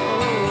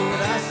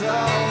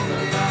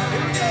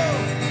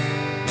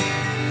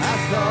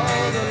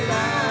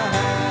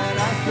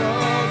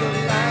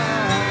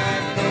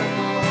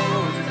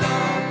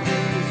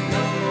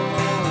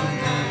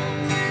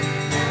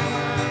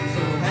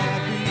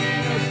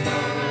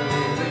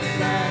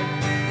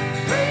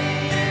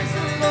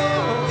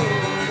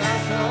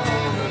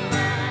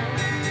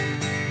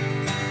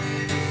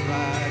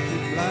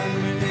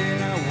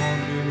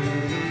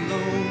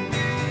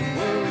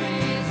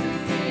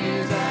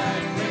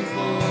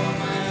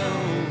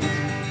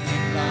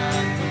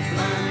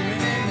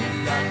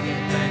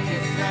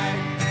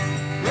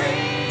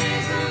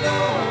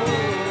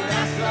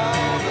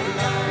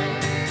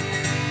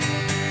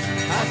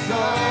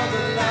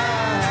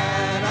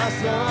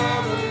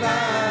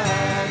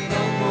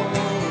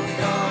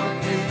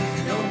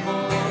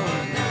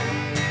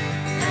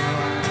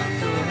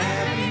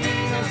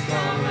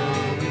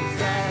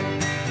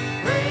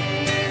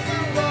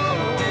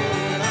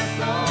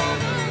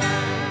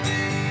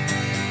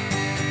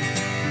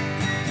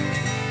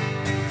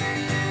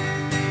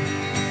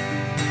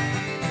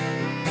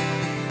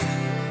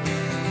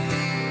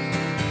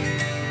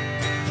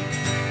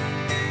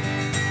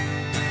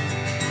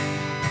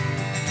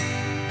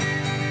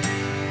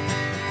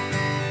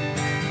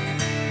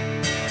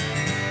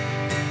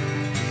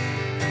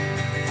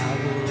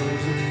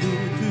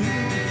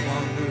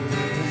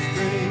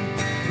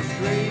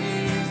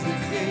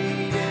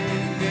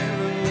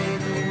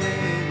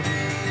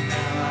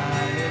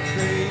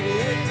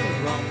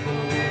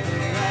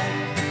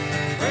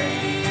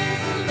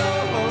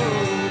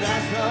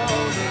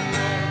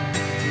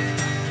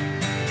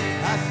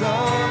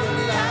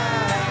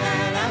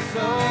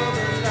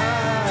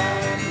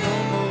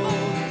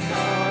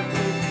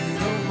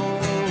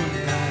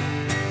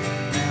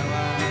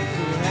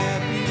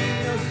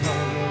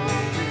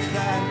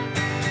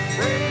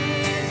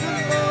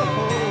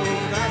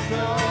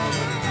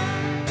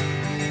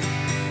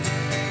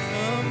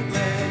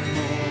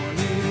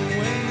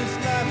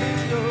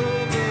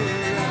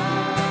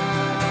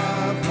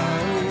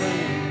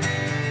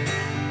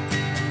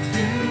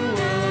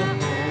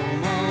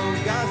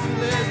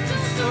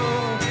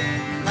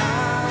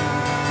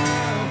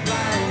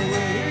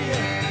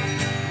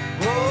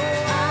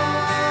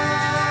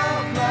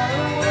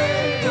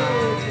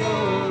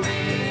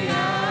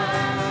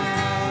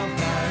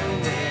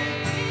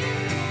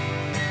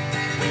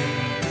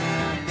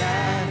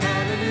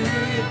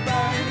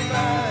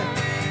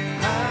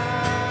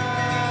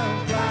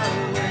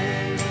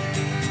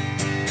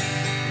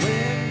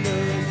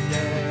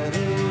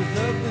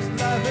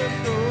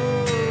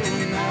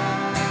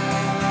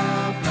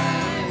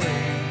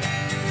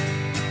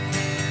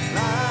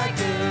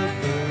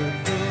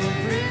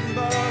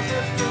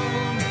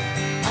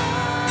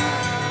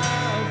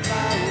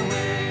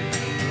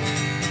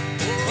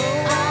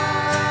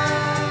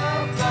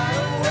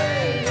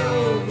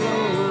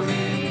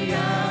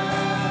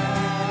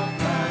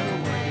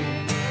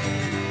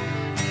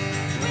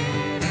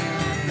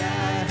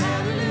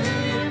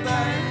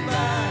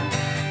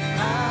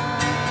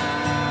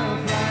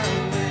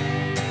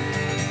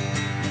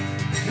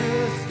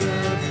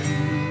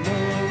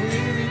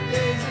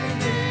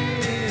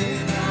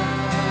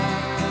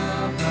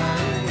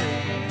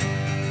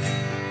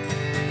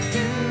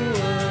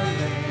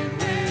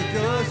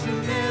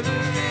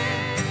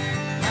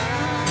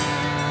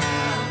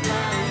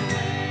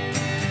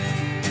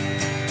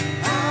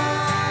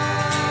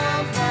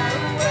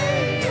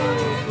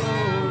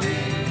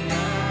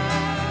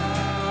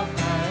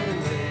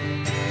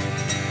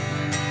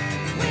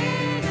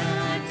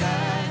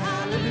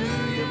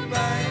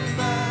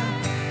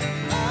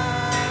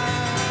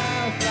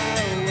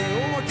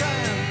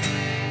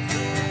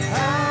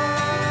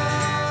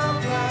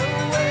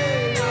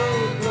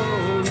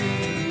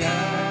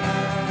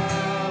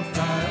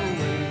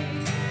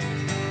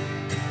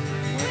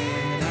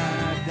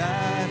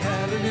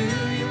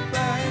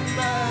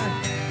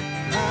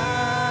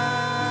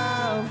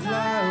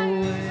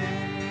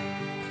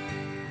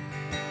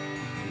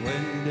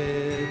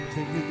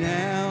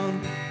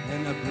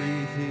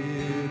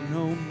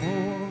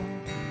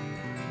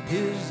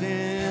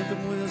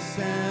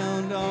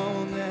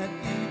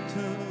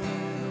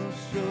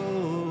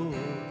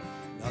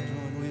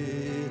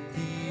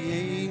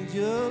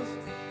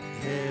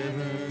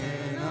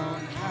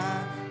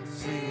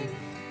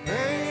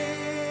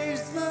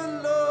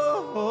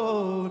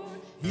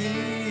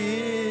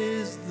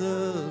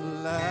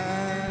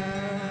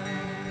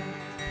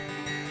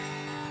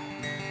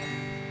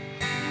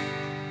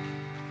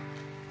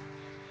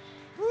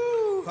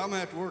I'm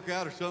gonna have to work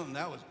out or something.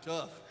 That was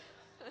tough.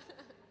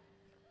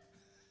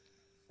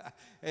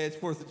 Hey, it's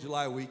 4th of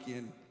July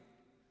weekend.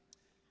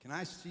 Can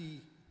I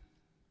see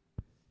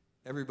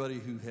everybody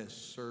who has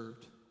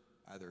served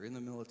either in the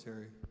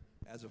military,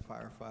 as a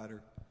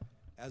firefighter,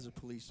 as a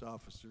police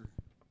officer?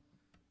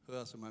 Who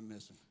else am I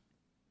missing?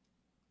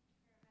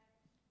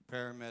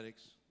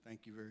 Paramedics.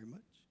 Thank you very much.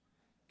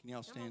 Can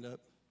y'all stand up?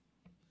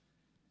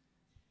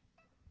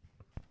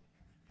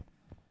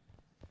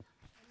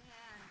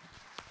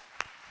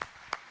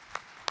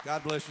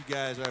 God bless you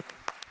guys.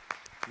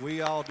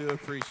 We all do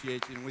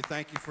appreciate you, and we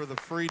thank you for the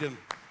freedom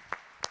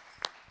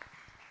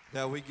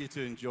that we get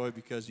to enjoy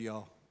because of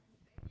y'all.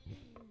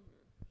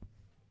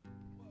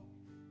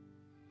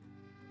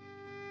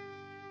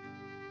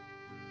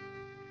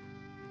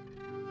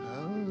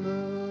 How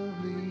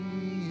lovely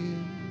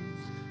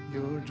is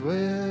your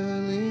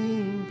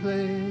dwelling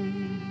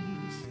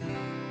place,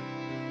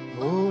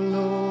 O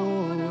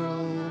Lord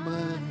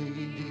Almighty.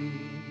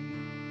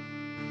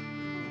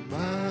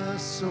 My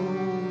soul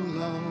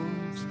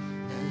longs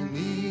and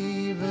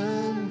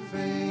even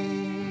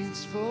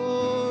faints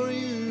for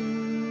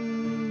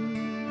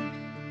you.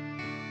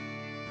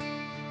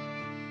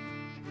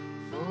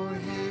 For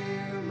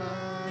here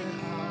my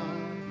heart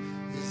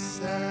is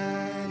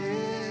satisfied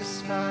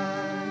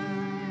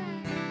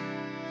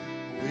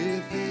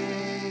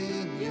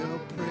within your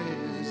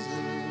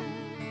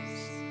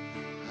presence.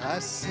 I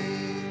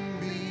sing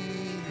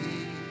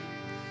beneath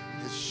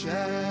the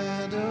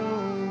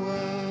shadow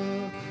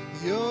of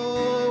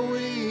your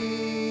wings.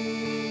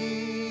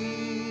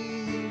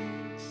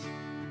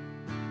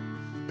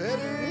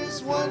 Better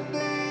is one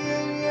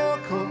day in your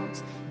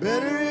courts,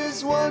 better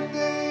is one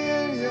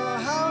day in your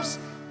house,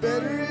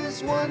 better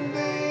is one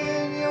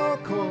day in your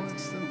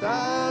courts than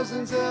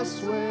thousands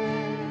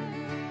elsewhere.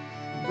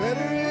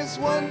 Better is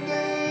one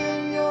day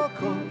in your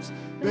courts,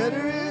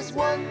 better is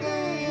one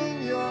day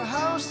in your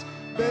house,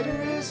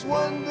 better is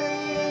one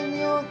day in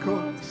your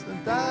courts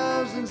than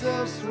thousands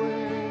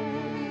elsewhere.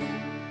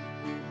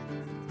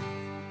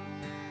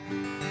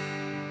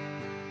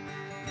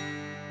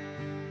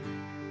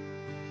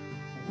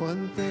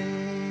 One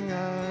thing I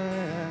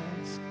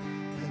ask,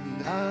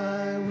 and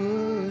I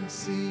would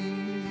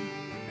see,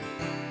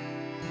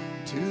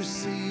 to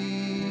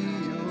see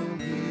your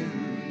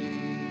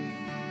beauty,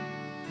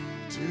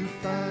 to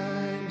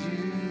find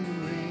you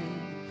in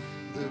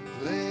the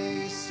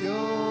place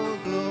your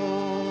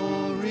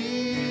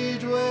glory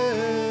dwells.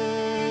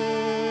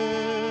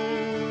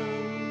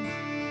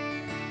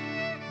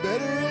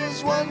 Better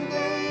is one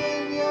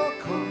day in your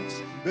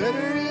courts,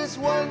 better is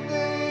one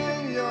day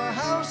in your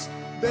house,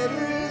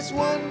 better is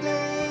one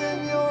day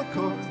in your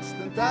courts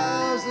than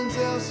thousands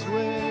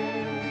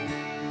elsewhere.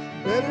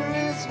 Better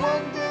is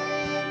one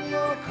day in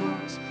your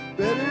courts,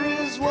 better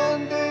is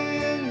one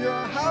day in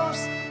your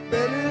house,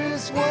 better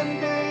is one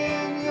day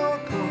in your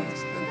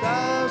courts than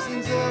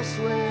thousands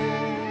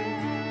elsewhere.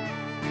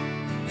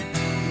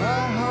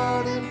 My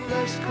heart and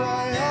flesh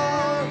cry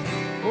out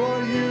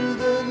for you,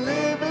 the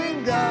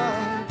living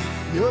God.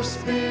 Your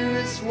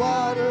spirit's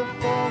water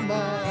for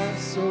my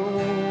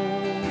soul.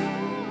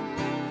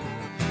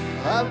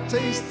 I've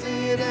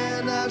tasted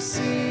and I've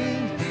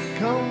seen.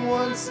 Come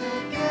once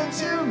again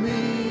to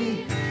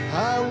me.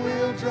 I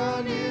will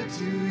draw near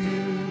to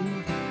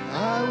you.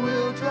 I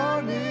will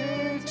draw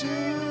near to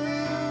you.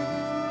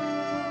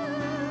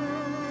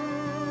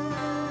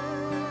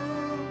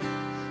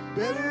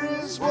 Better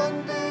is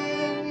one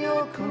day in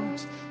your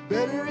courts,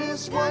 better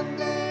is one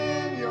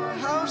day in your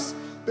house,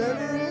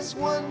 better is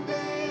one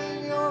day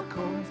in your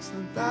courts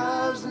than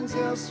thousands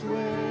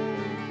elsewhere.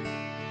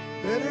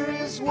 Better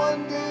is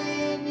one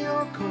day in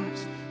your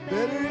courts,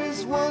 better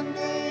is one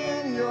day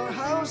in your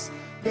house,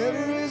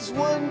 better is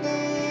one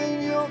day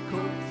in your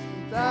courts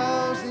than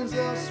thousands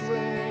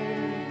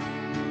elsewhere.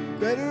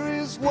 Better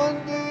is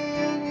one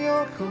day in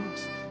your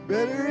courts,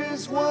 better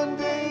is one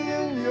day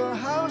in your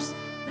house,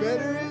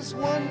 better is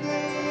one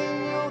day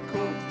in your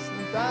courts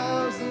than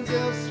thousands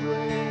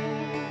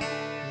elsewhere,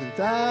 than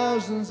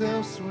thousands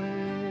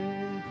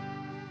elsewhere.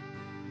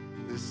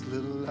 This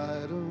little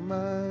light of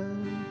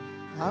mine,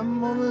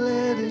 I'm gonna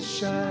let it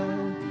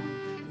shine.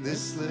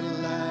 This little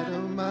light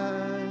of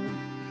mine,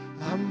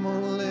 I'm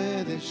gonna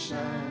let it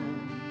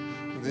shine.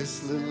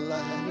 This little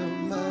light of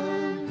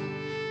mine,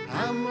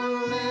 I'm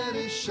gonna let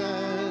it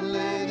shine,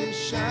 let it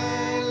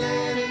shine,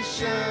 let it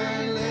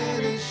shine,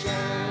 let it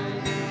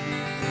shine.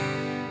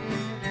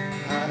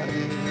 Hide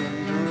it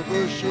under a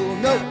bushel,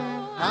 no,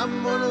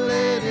 I'm gonna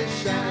let it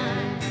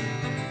shine.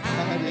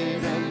 Hide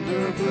it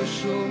under a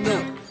bushel,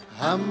 no,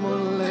 I'm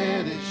gonna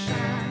let it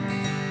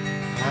shine.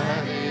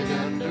 Hide it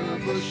under a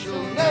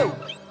bushel, no,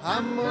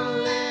 I'm gonna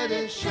let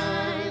it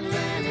shine,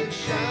 let it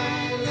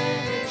shine,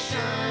 let it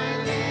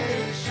shine, let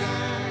it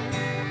shine.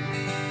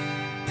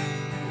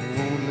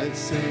 Won't let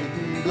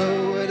Satan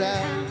blow it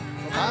out,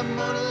 I'm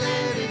gonna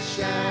let it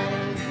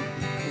shine.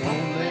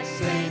 Won't let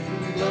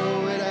Satan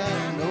blow it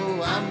out,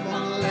 no, I'm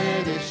gonna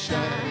let it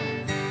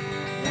shine.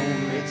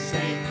 Won't let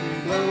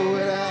Satan blow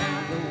it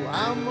out, no,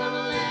 I'm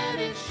gonna let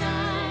it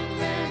shine,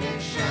 let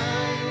it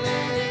shine,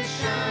 let it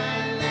shine.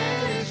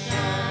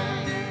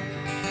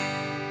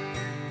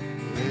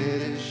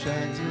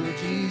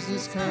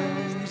 Jesus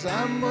comes.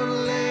 I'm gonna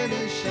let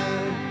it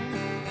shine.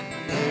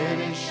 Let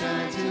it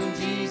shine till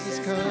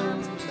Jesus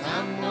comes.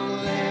 I'm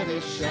gonna let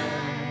it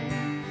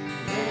shine.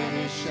 Let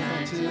it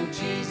shine till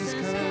Jesus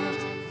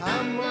comes.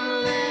 I'm gonna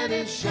let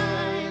it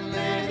shine.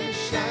 Let it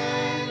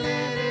shine.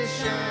 Let it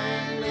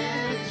shine.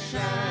 Let it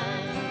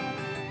shine.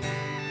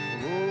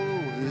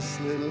 Oh, this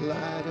little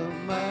light of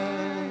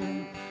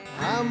mine,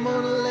 I'm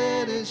gonna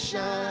let it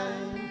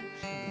shine.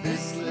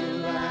 This little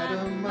light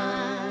of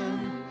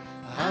mine,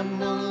 I'm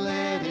gonna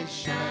let it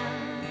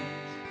shine.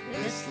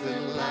 This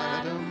little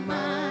light of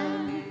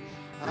mine,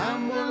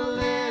 I'm gonna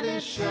let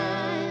it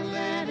shine.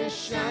 Let it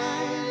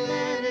shine.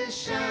 Let it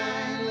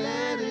shine.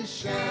 Let it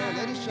shine.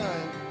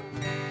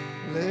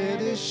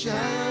 Let it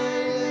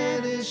shine.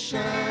 Let it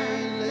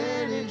shine.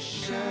 Let it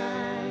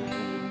shine.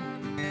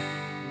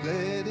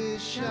 Let it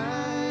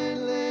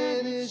shine. Let it shine.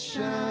 Let it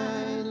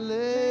shine.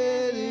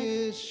 Let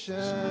it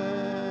shine.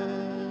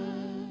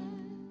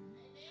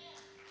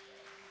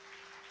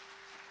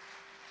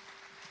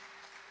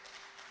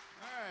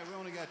 All right, we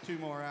only got 2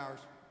 more hours.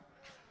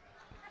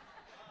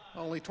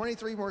 Only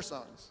 23 more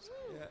songs.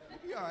 Yeah,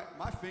 you all right?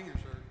 My fingers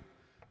hurt.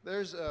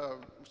 There's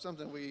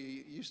something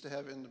we used to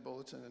have in the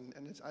bulletin,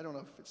 and I don't know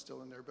if it's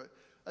still in there, but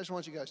I just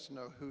want you guys to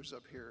know who's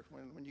up here.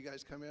 When you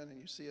guys come in and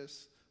you see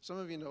us, some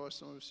of you know us,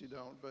 some of us you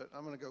don't, but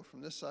I'm going to go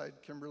from this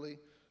side. Kimberly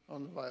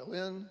on the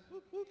violin,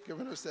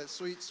 giving us that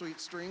sweet, sweet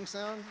string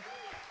sound.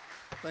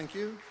 Thank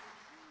you.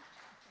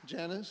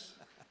 Janice,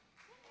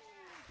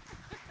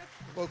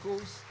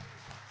 vocals.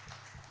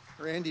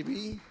 Randy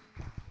B,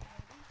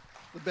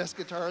 the best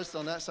guitarist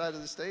on that side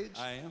of the stage.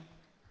 I am.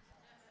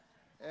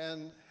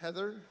 And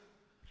Heather.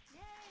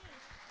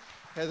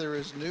 Heather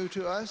is new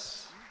to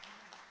us.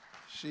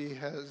 She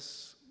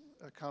has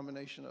a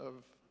combination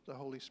of the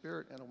Holy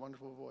Spirit and a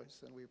wonderful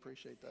voice, and we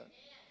appreciate that.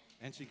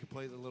 And she can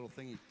play the little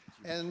thingy.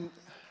 And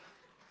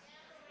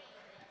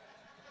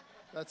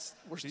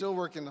we're still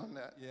working on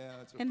that. Yeah,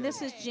 that's okay. And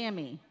this is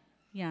Jimmy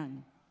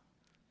Young.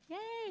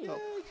 Yay!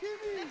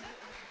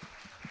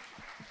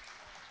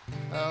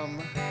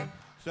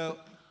 So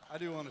I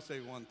do want to say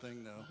one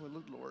thing, though.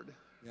 Well, Lord.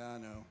 Yeah, I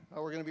know.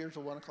 Oh, we're going to be here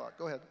until 1 o'clock.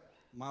 Go ahead.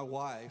 My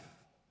wife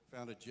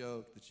found a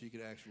joke that she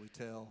could actually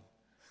tell.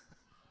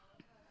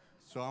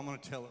 So I'm going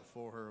to tell it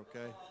for her,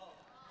 okay?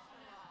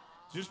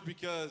 Just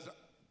because,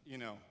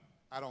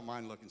 I don't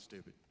mind looking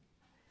stupid.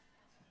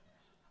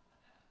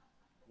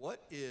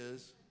 What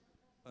is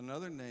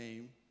another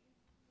name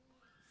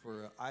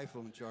for an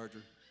iPhone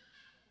charger?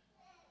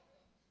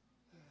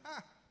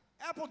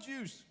 Apple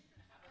juice.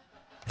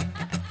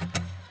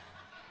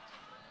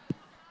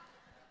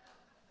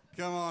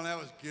 Come on, that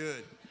was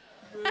good.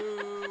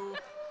 Boo.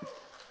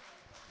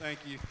 Thank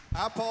you.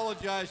 I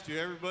apologize to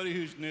everybody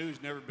who's new,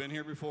 who's never been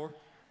here before.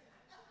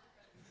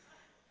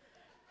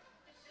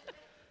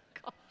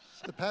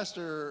 The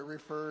pastor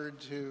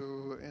referred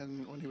to,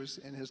 when he was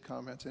in his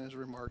comments, in his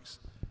remarks,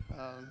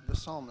 the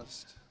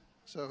psalmist.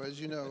 So as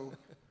you know,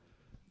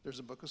 there's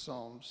a book of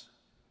Psalms,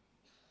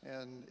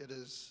 and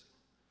it's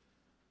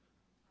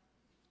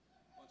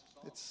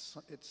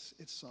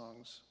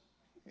songs.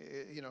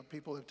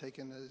 People have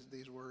taken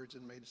these words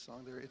and made a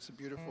song there. It's a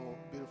beautiful,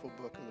 beautiful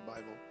book of the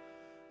Bible.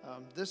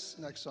 This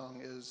next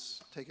song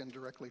is taken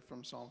directly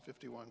from Psalm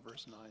 51,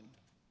 verse 9.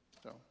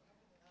 So.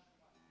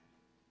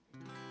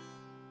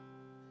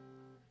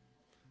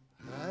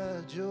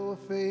 Hide your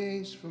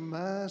face from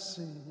my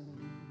sins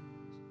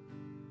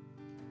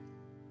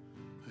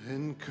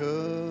and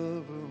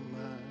cover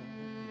my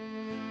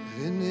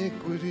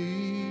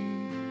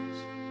iniquities.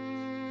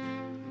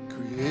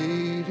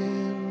 Create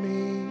in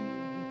me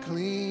a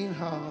clean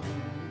heart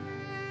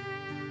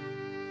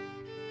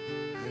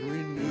and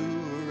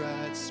renew a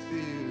right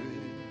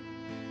spirit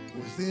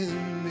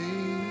within me.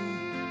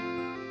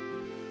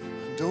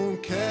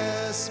 Don't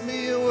cast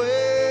me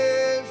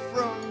away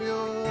from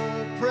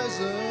your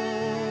presence.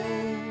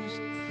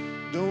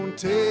 Don't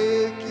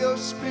take your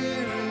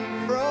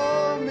spirit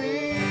from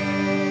me.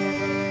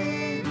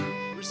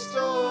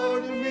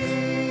 Restore to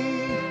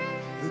me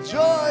the joy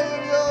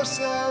of your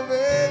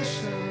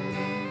salvation.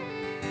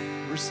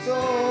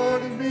 Restore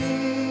to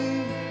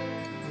me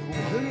the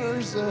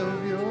wonders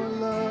of your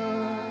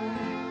love.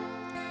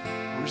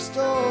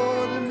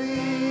 Restore to me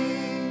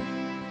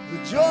the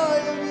joy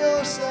of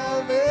your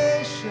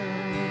salvation.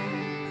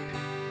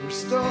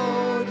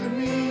 Restore to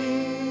me.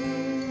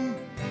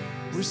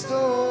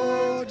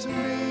 Restore to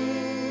me.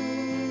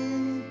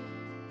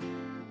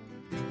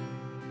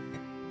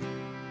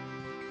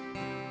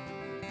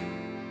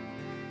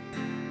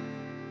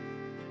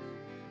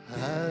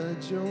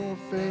 Hide your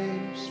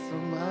face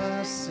from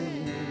my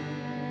sins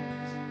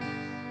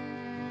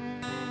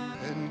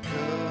and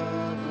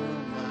cover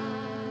my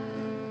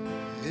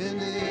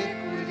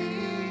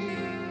iniquities.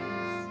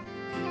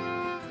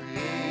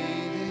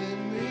 Create in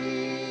me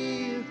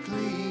a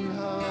clean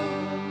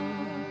heart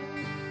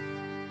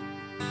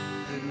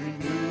and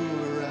renew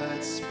a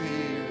right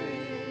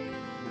spirit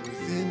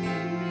within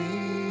me.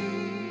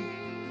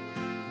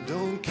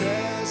 Don't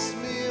cast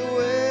me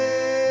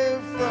away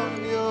from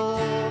your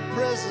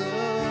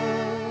presence.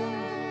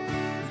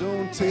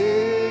 Don't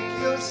take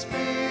your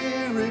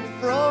spirit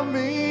from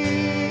me.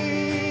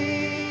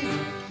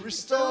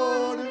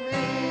 Restore to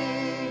me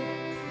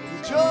the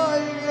joy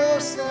of your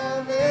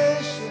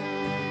salvation.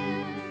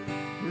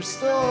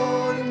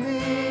 Restore to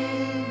me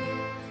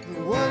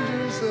the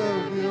wonders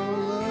of your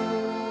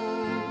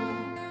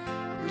love.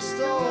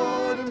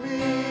 Restore to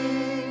me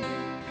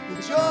the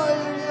joy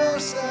of your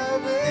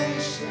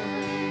salvation.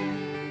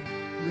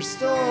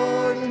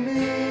 Restore to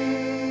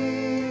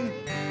me,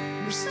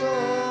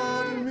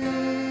 restore to me.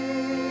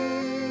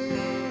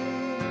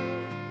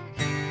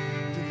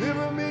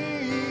 Deliver me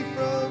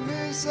from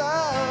this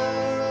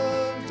hour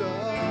of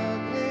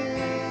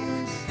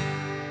darkness,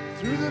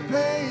 through the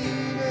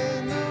pain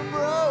and the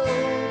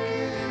brokenness.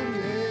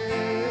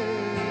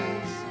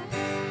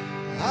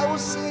 I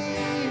will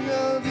sing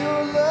of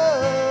your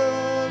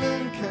love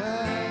and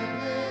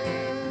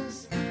kindness,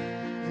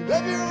 and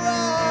of your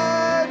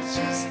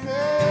righteousness.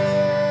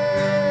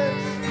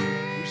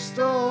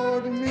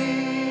 Restore to me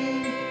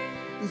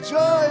the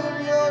joy of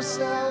your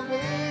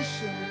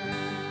salvation.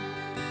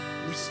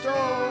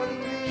 Restore to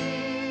me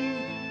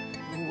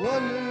the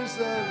wonders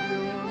of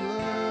your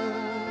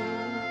love.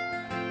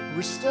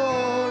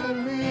 Restore to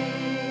me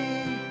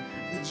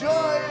the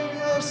joy of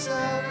your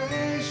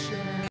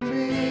salvation.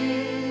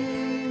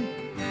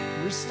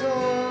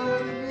 Restore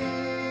to me,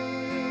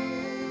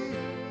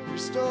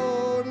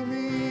 restore to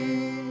me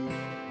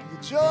the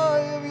joy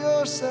of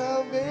your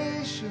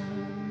salvation.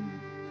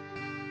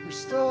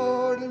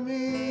 Restore to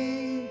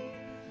me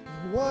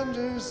the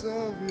wonders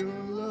of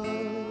your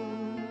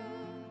love.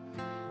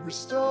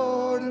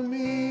 Restore to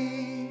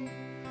me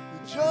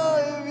the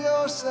joy of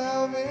your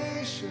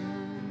salvation.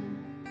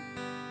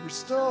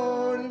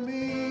 Restore to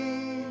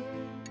me,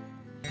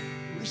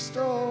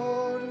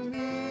 restore to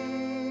me.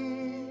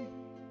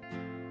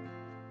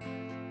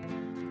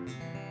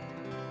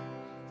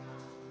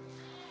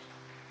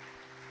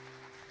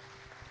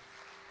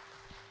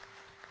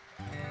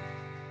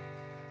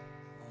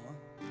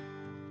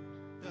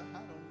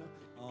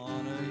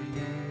 On a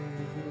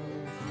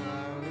hill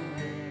far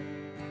away,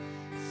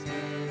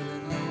 set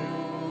an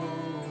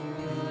old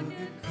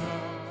rugged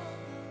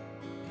cross,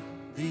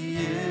 the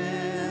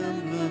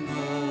emblem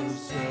of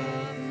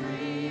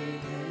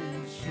suffering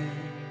and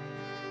shame.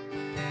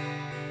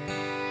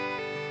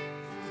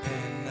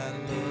 And I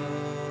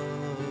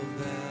love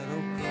that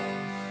old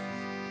cross,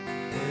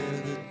 where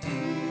the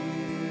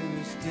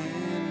dearest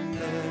and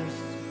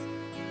best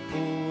for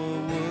a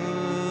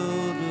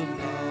world of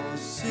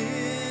lost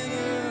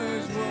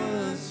sinners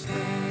was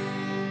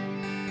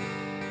slain.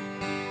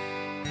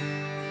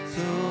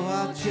 So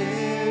I'll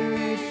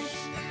cherish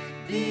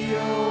the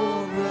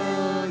old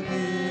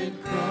rugged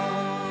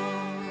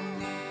cross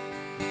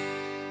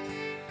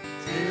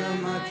till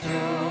my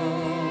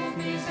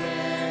trophies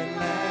at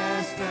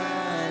last I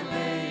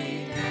lay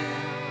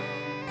down.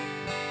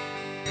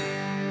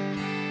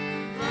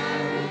 I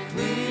will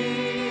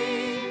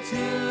cling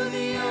to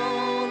the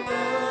old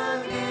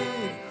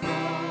rugged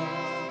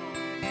cross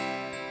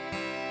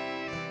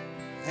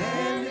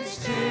and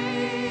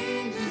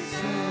exchange it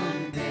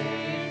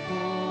someday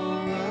for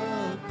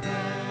a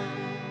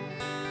crown.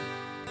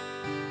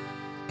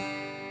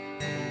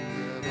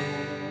 That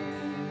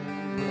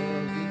old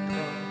rugged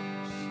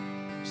cross,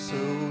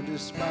 so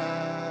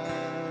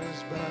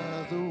despised by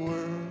the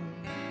world,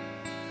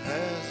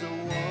 has a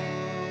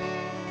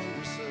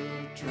wondrous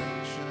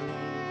attraction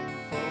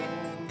for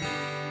me.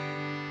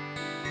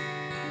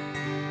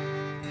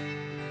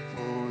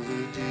 For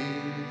the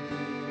dear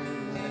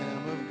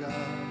Lamb of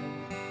God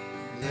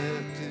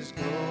left his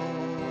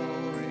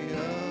glory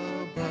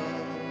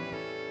above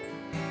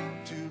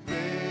to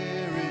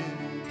bear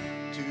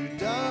it to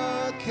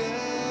dark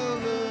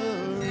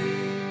Calvary.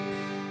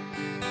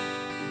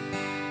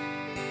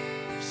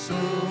 So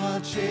I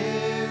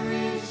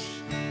cherish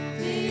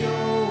the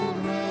old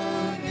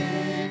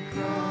rugged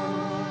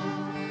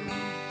cross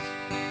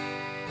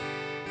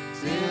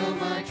till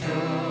my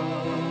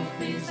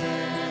trophies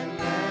at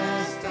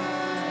last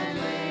I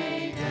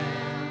lay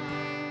down.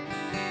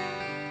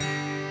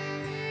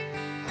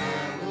 I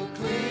will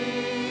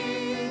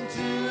cling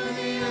to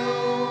the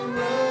old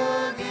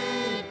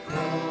rugged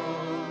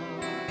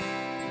cross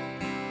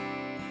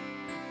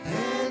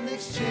and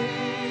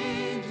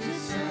exchange it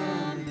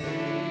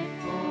someday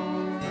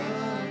for a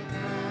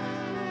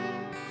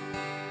crown.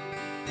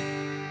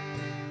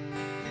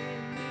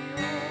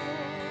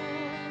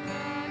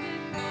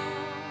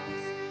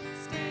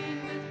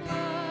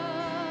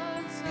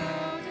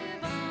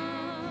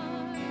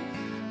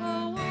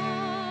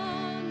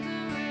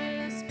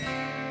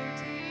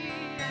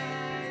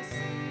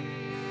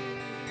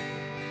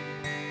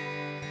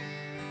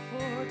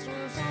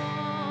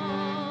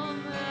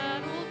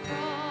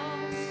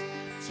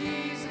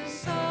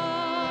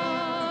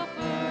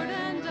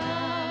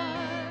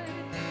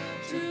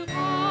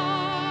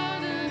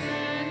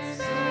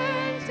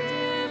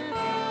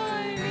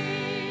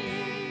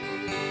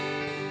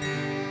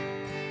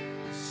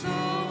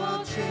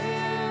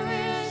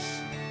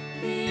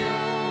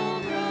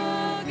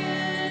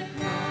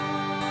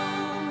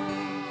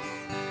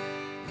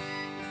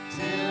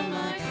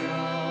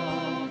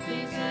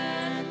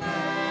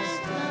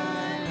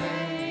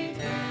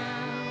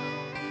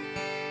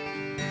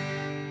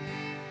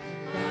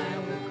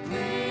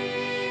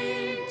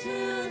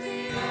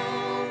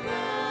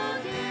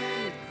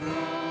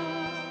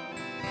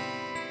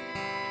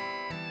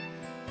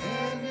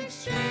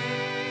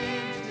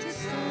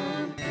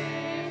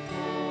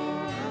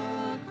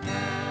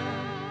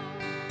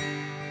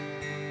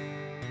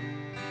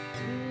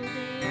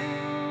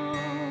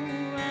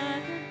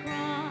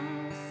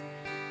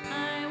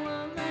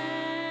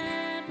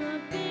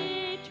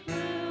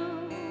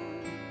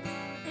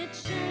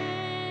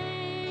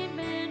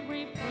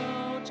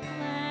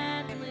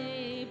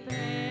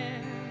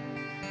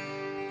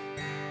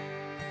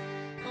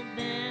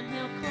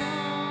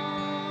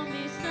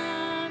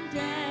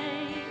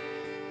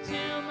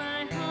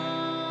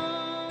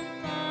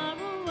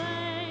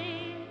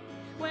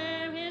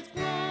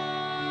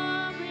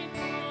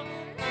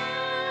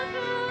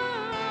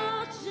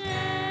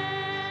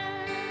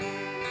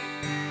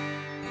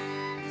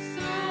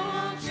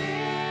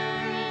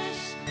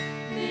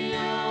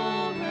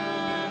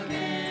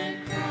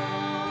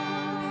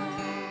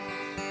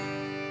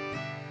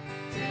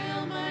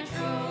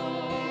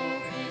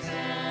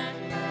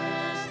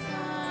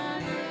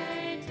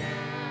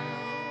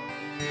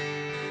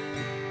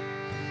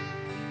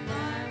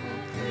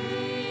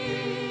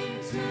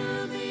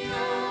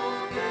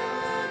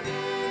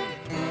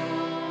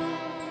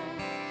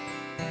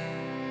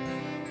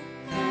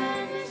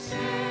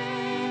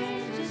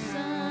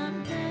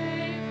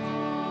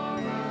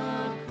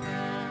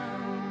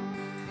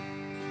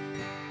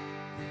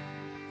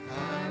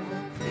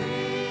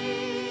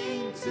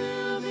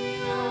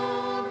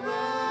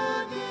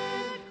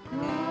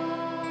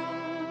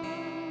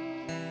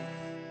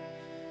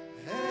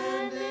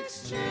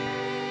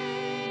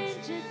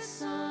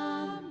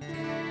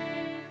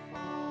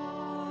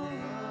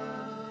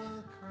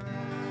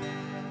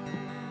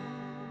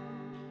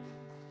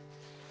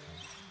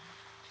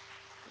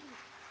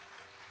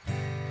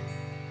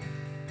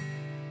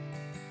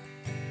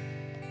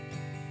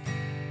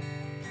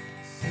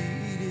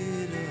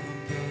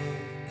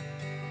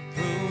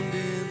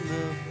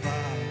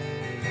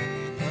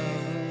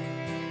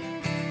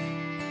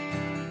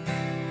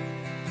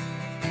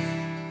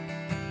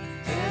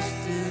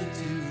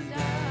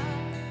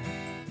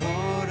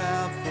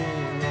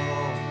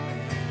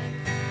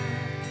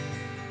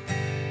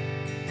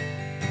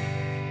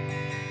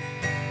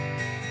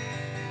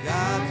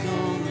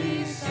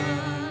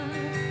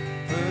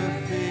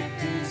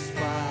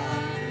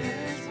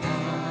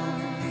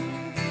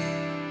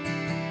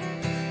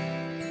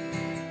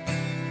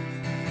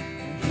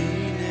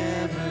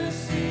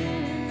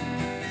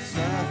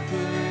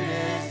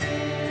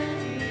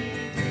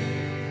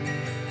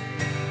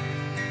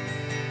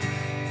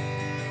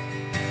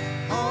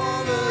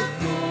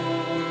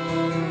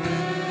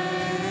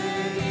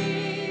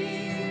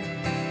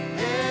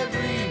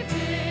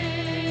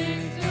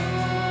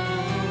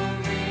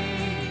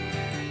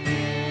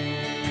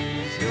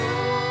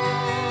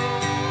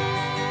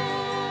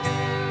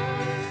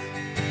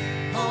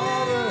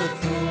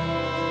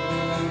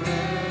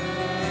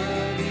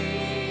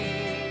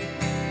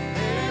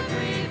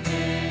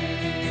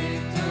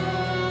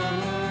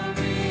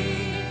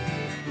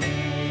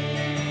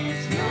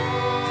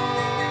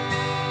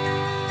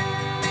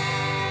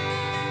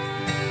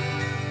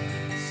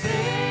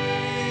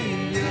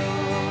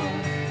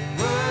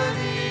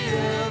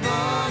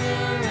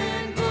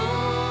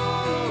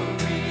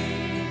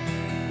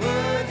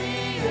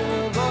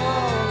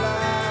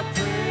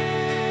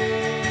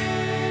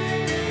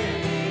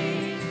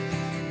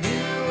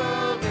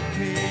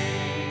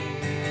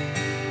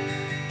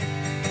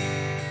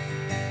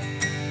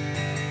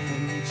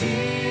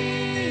 You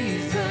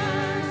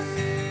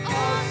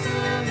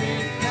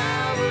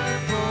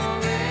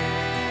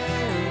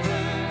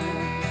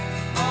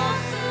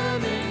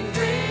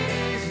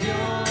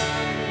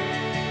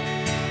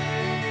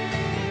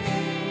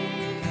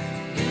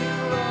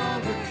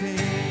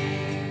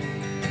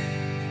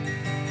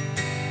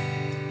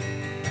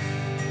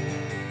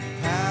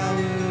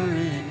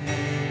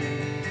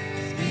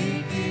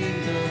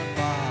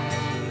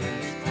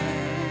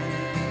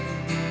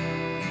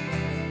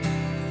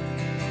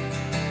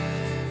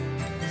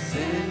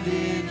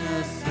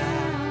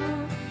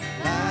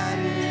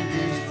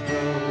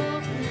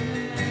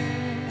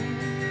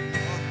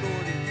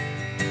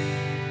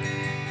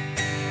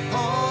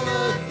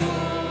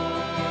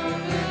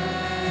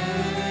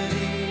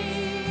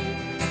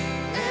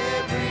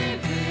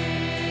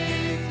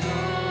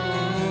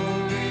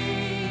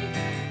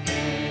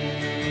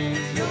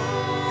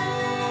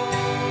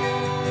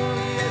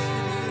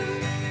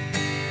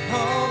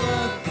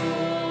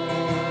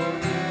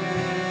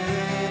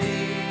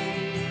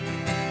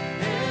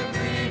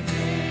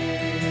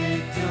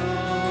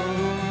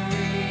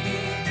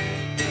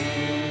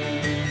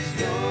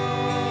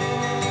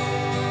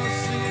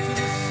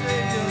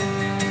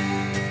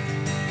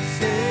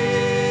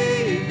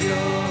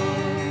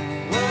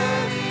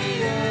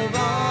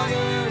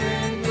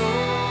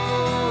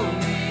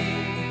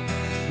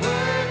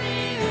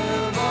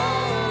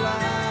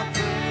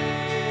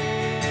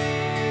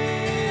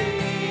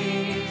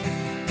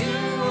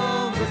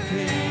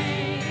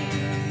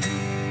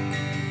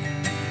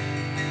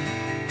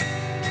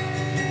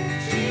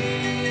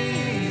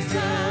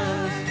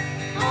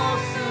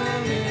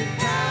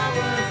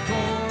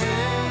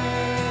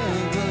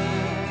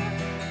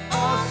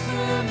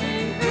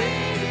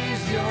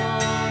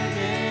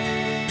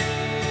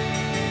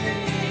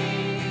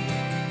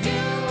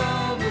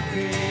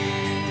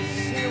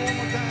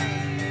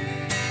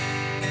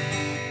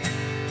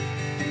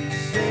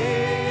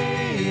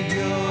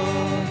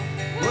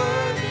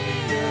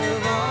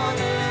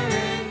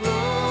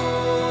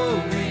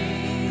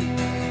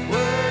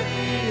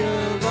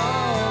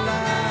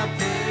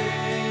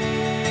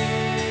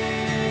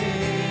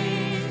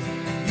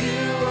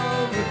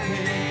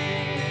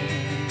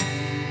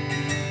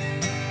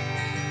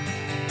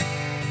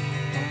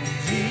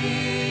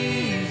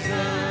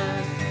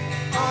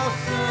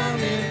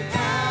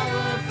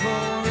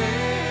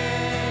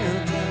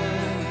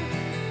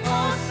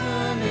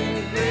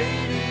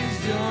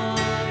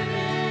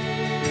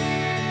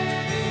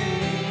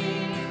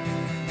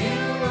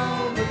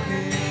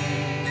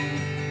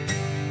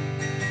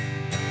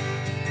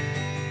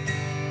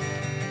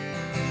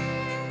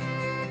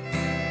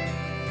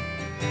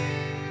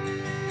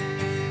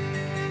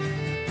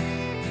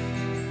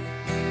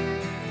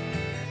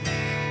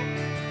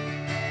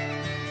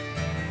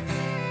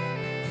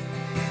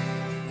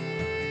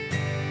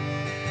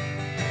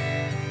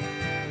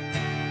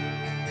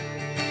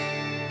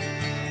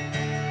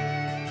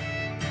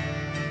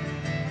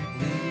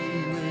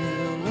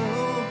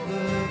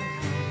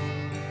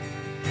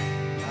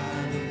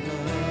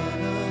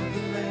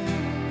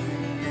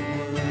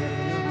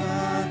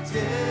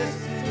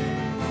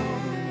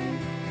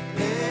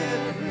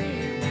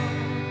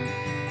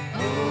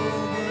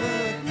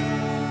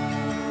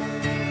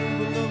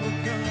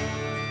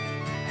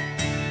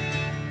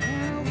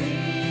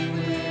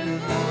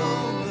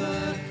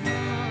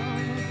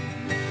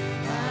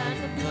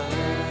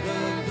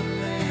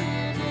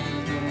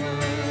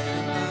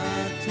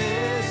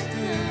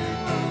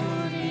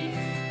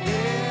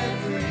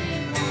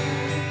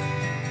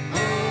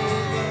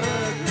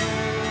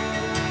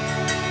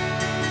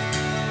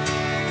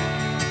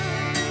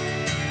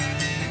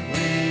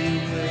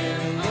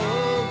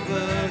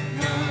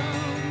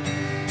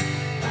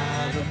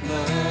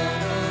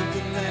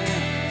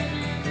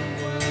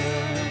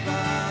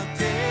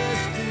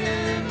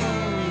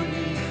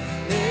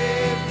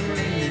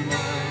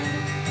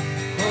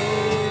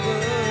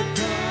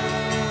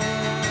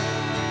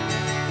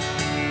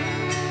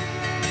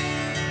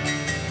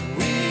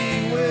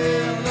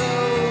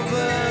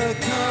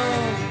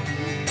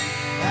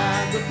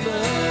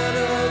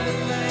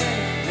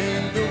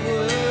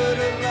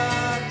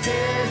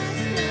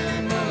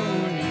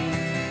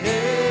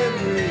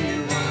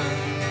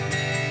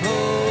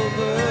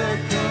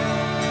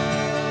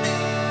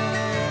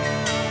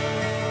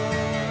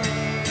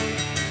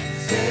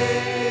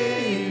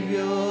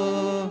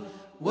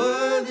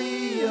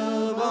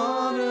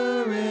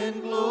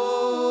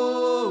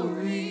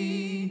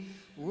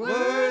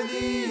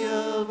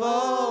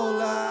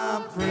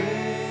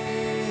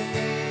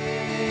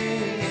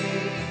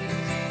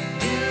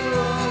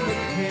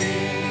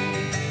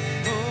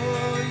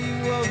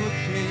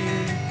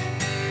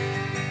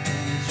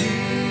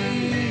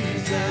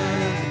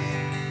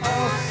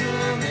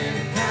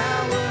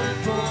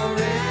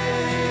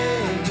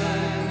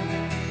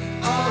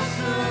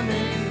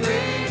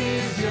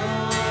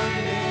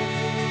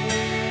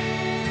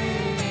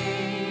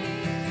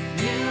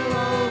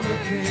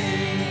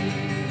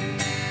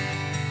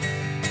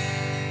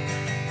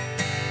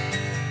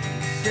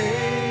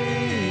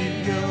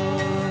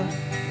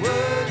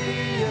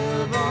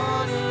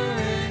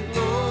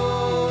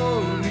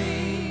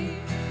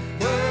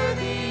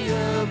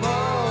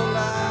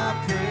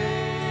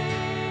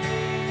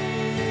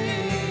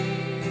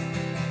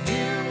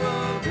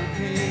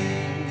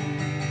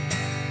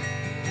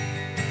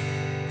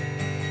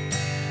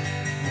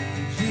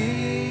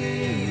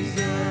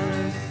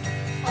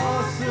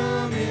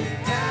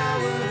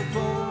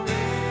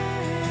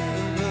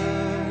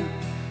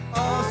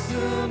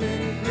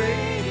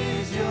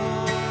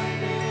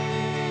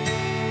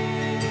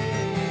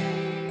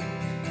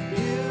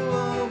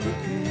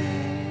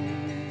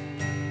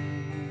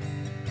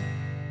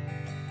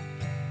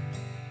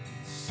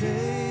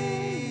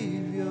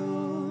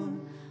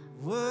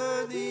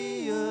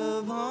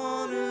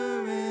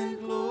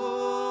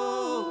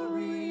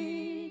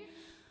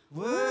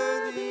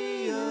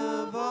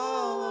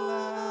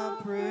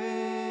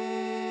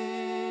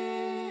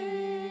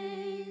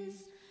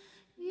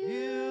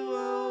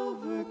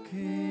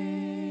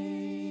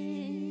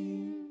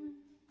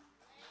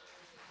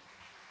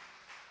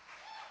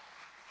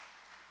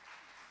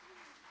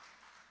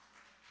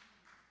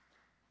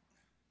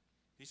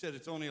said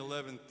it's only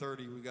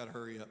 11:30. We got to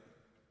hurry up.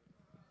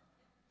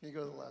 Can you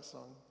go to the last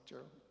song,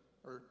 Joe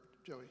or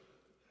Joey?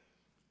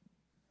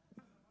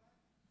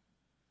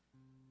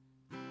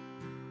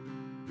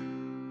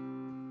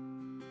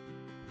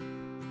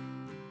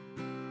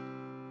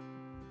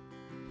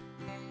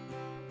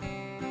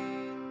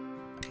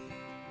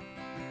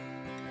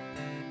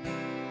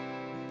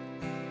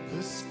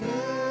 The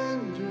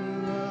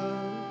splendor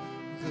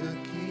of the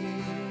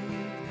King,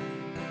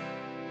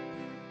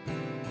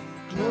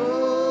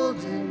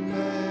 clothed in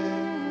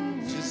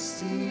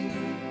majesty,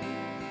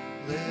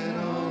 let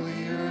all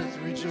the earth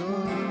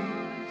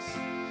rejoice,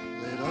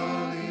 let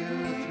all the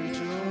earth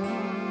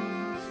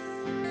rejoice.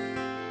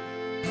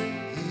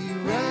 He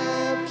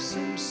wraps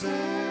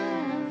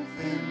himself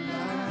in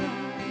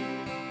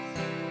light,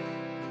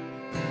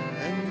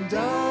 and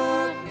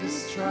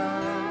darkness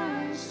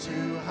tries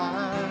to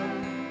hide.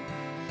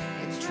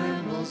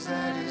 Trembles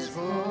at his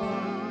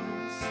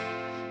voice,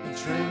 and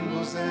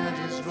trembles at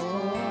his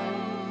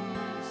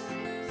voice.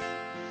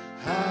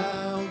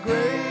 How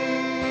great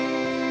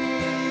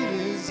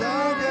is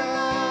our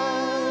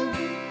God?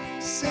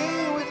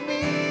 Sing with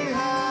me,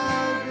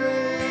 how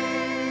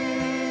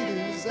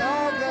great is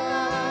our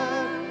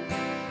God?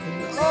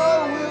 And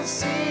all will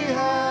see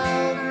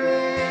how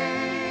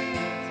great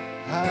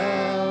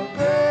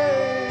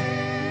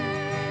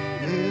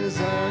is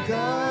our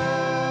God.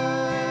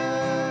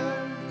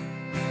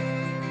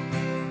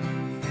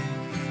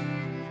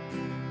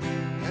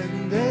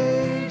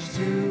 Age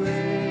to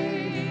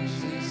age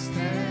he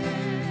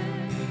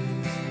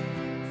stands,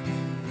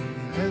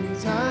 and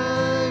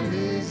time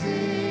is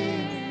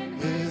in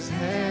his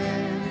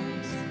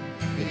hands,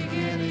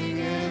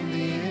 beginning and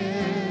the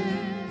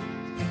end,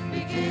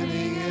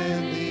 beginning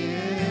and the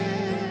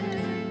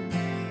end.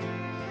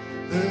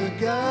 The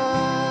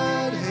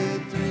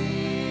Godhead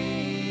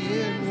three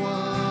in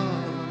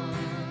one,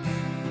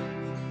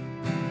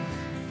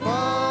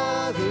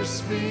 Father,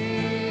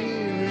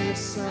 Spirit,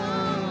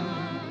 Son.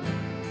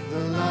 The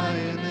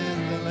Lion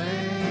and the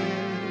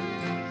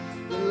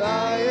Lamb, the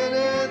Lion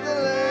and the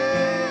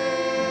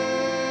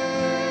Lamb.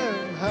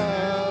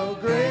 How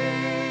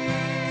great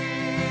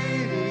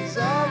is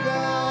our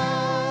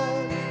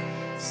God?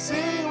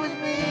 Sing with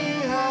me,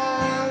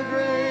 how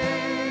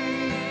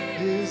great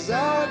is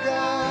our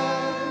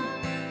God?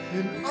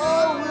 And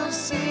all will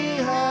see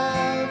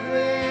how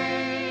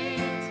great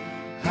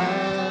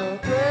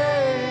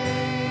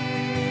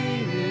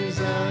is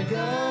our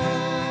God.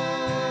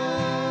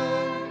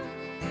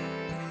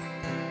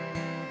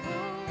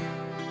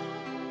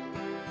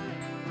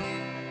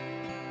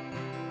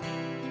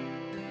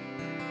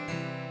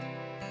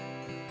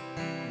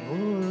 Oh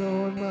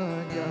Lord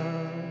my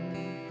God,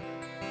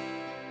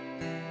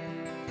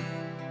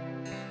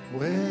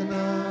 when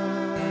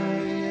I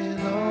in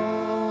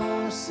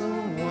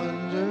awesome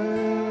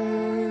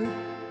wonder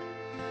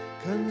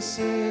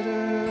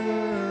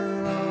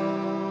consider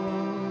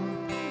all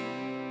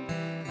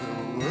the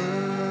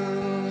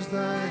worlds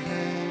thy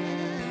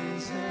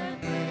hands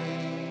have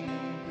made,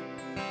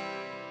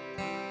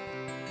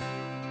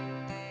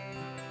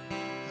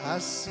 I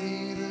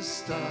see the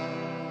stars,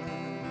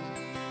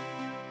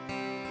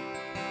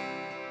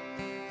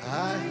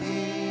 I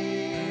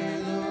hear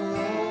the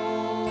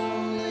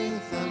rolling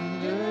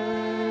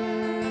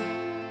thunder,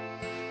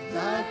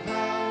 thy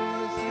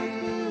power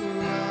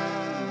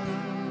throughout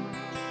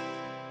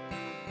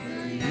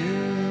the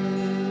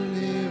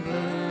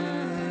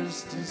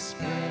universe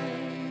display.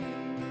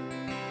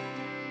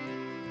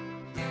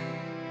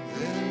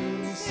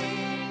 Then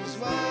sings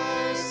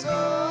my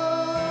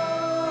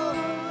soul,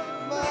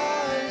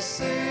 my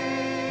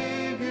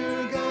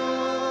Savior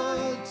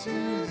God,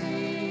 to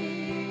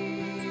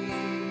thee.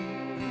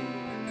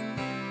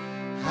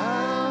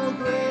 How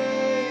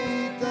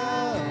great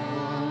thou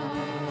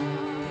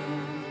art,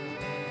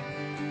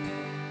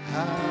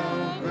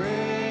 how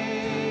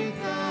great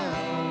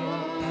thou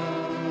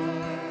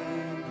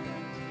art.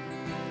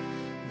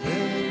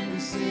 Then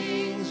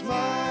sings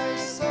my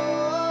soul,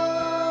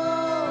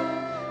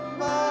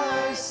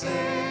 my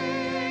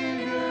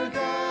Savior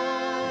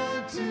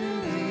God,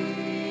 to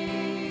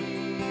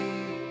thee.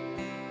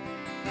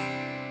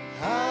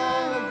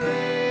 How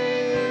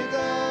great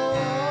thou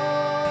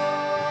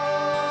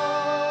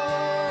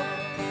art,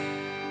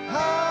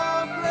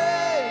 how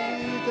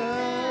great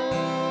thou art.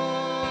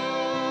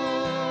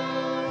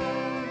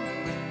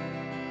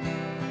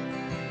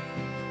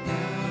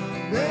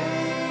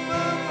 Name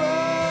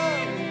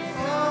above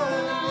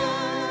all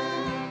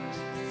names,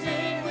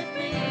 Sing with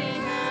me,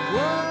 how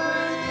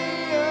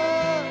worthy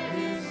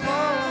of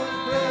all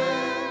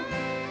praise.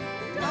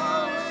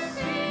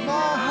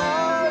 My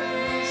heart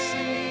will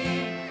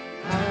sing,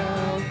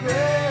 how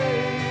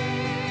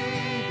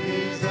great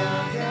is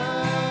our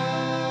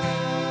God.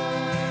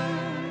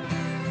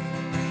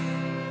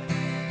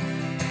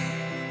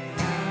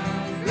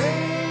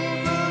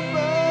 Name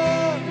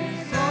above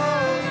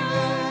all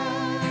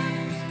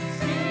names,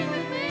 sing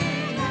with me,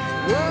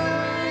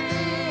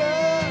 worthy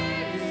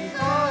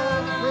of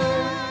all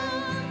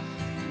praise.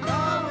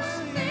 how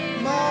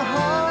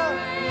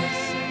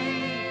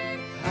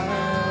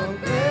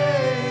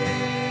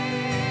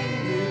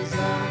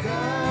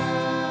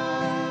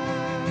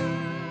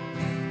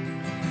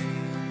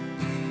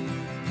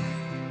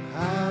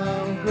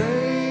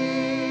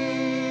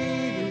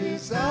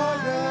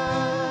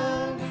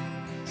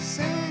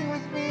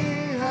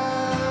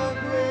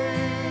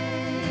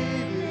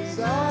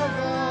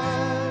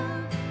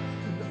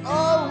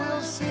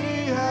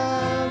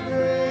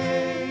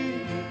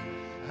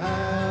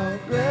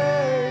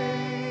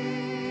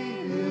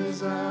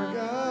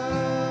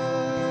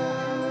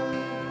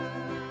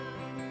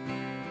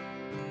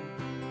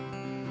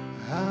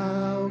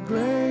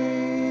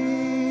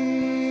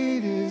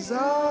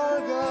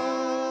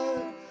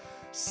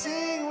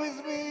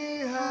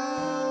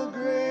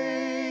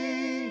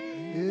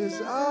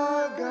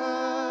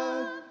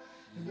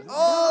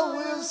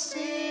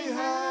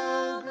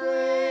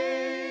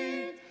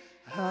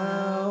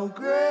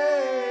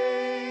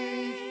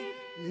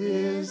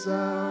is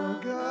our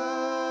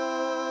God.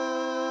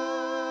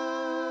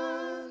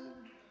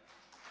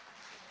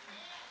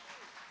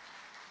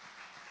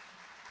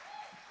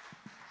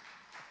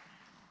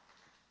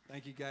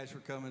 Thank you guys for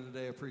coming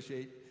today. I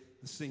appreciate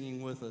the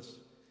singing with us.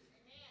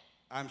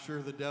 I'm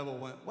sure the devil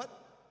went,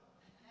 what?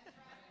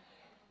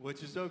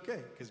 Which is okay,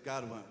 because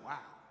God went, wow.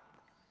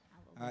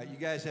 All right, you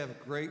guys have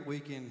a great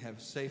weekend. Have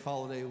a safe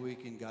holiday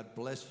weekend. God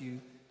bless you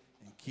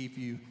and keep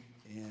you,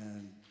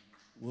 and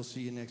we'll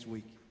see you next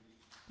week.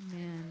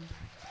 Amen.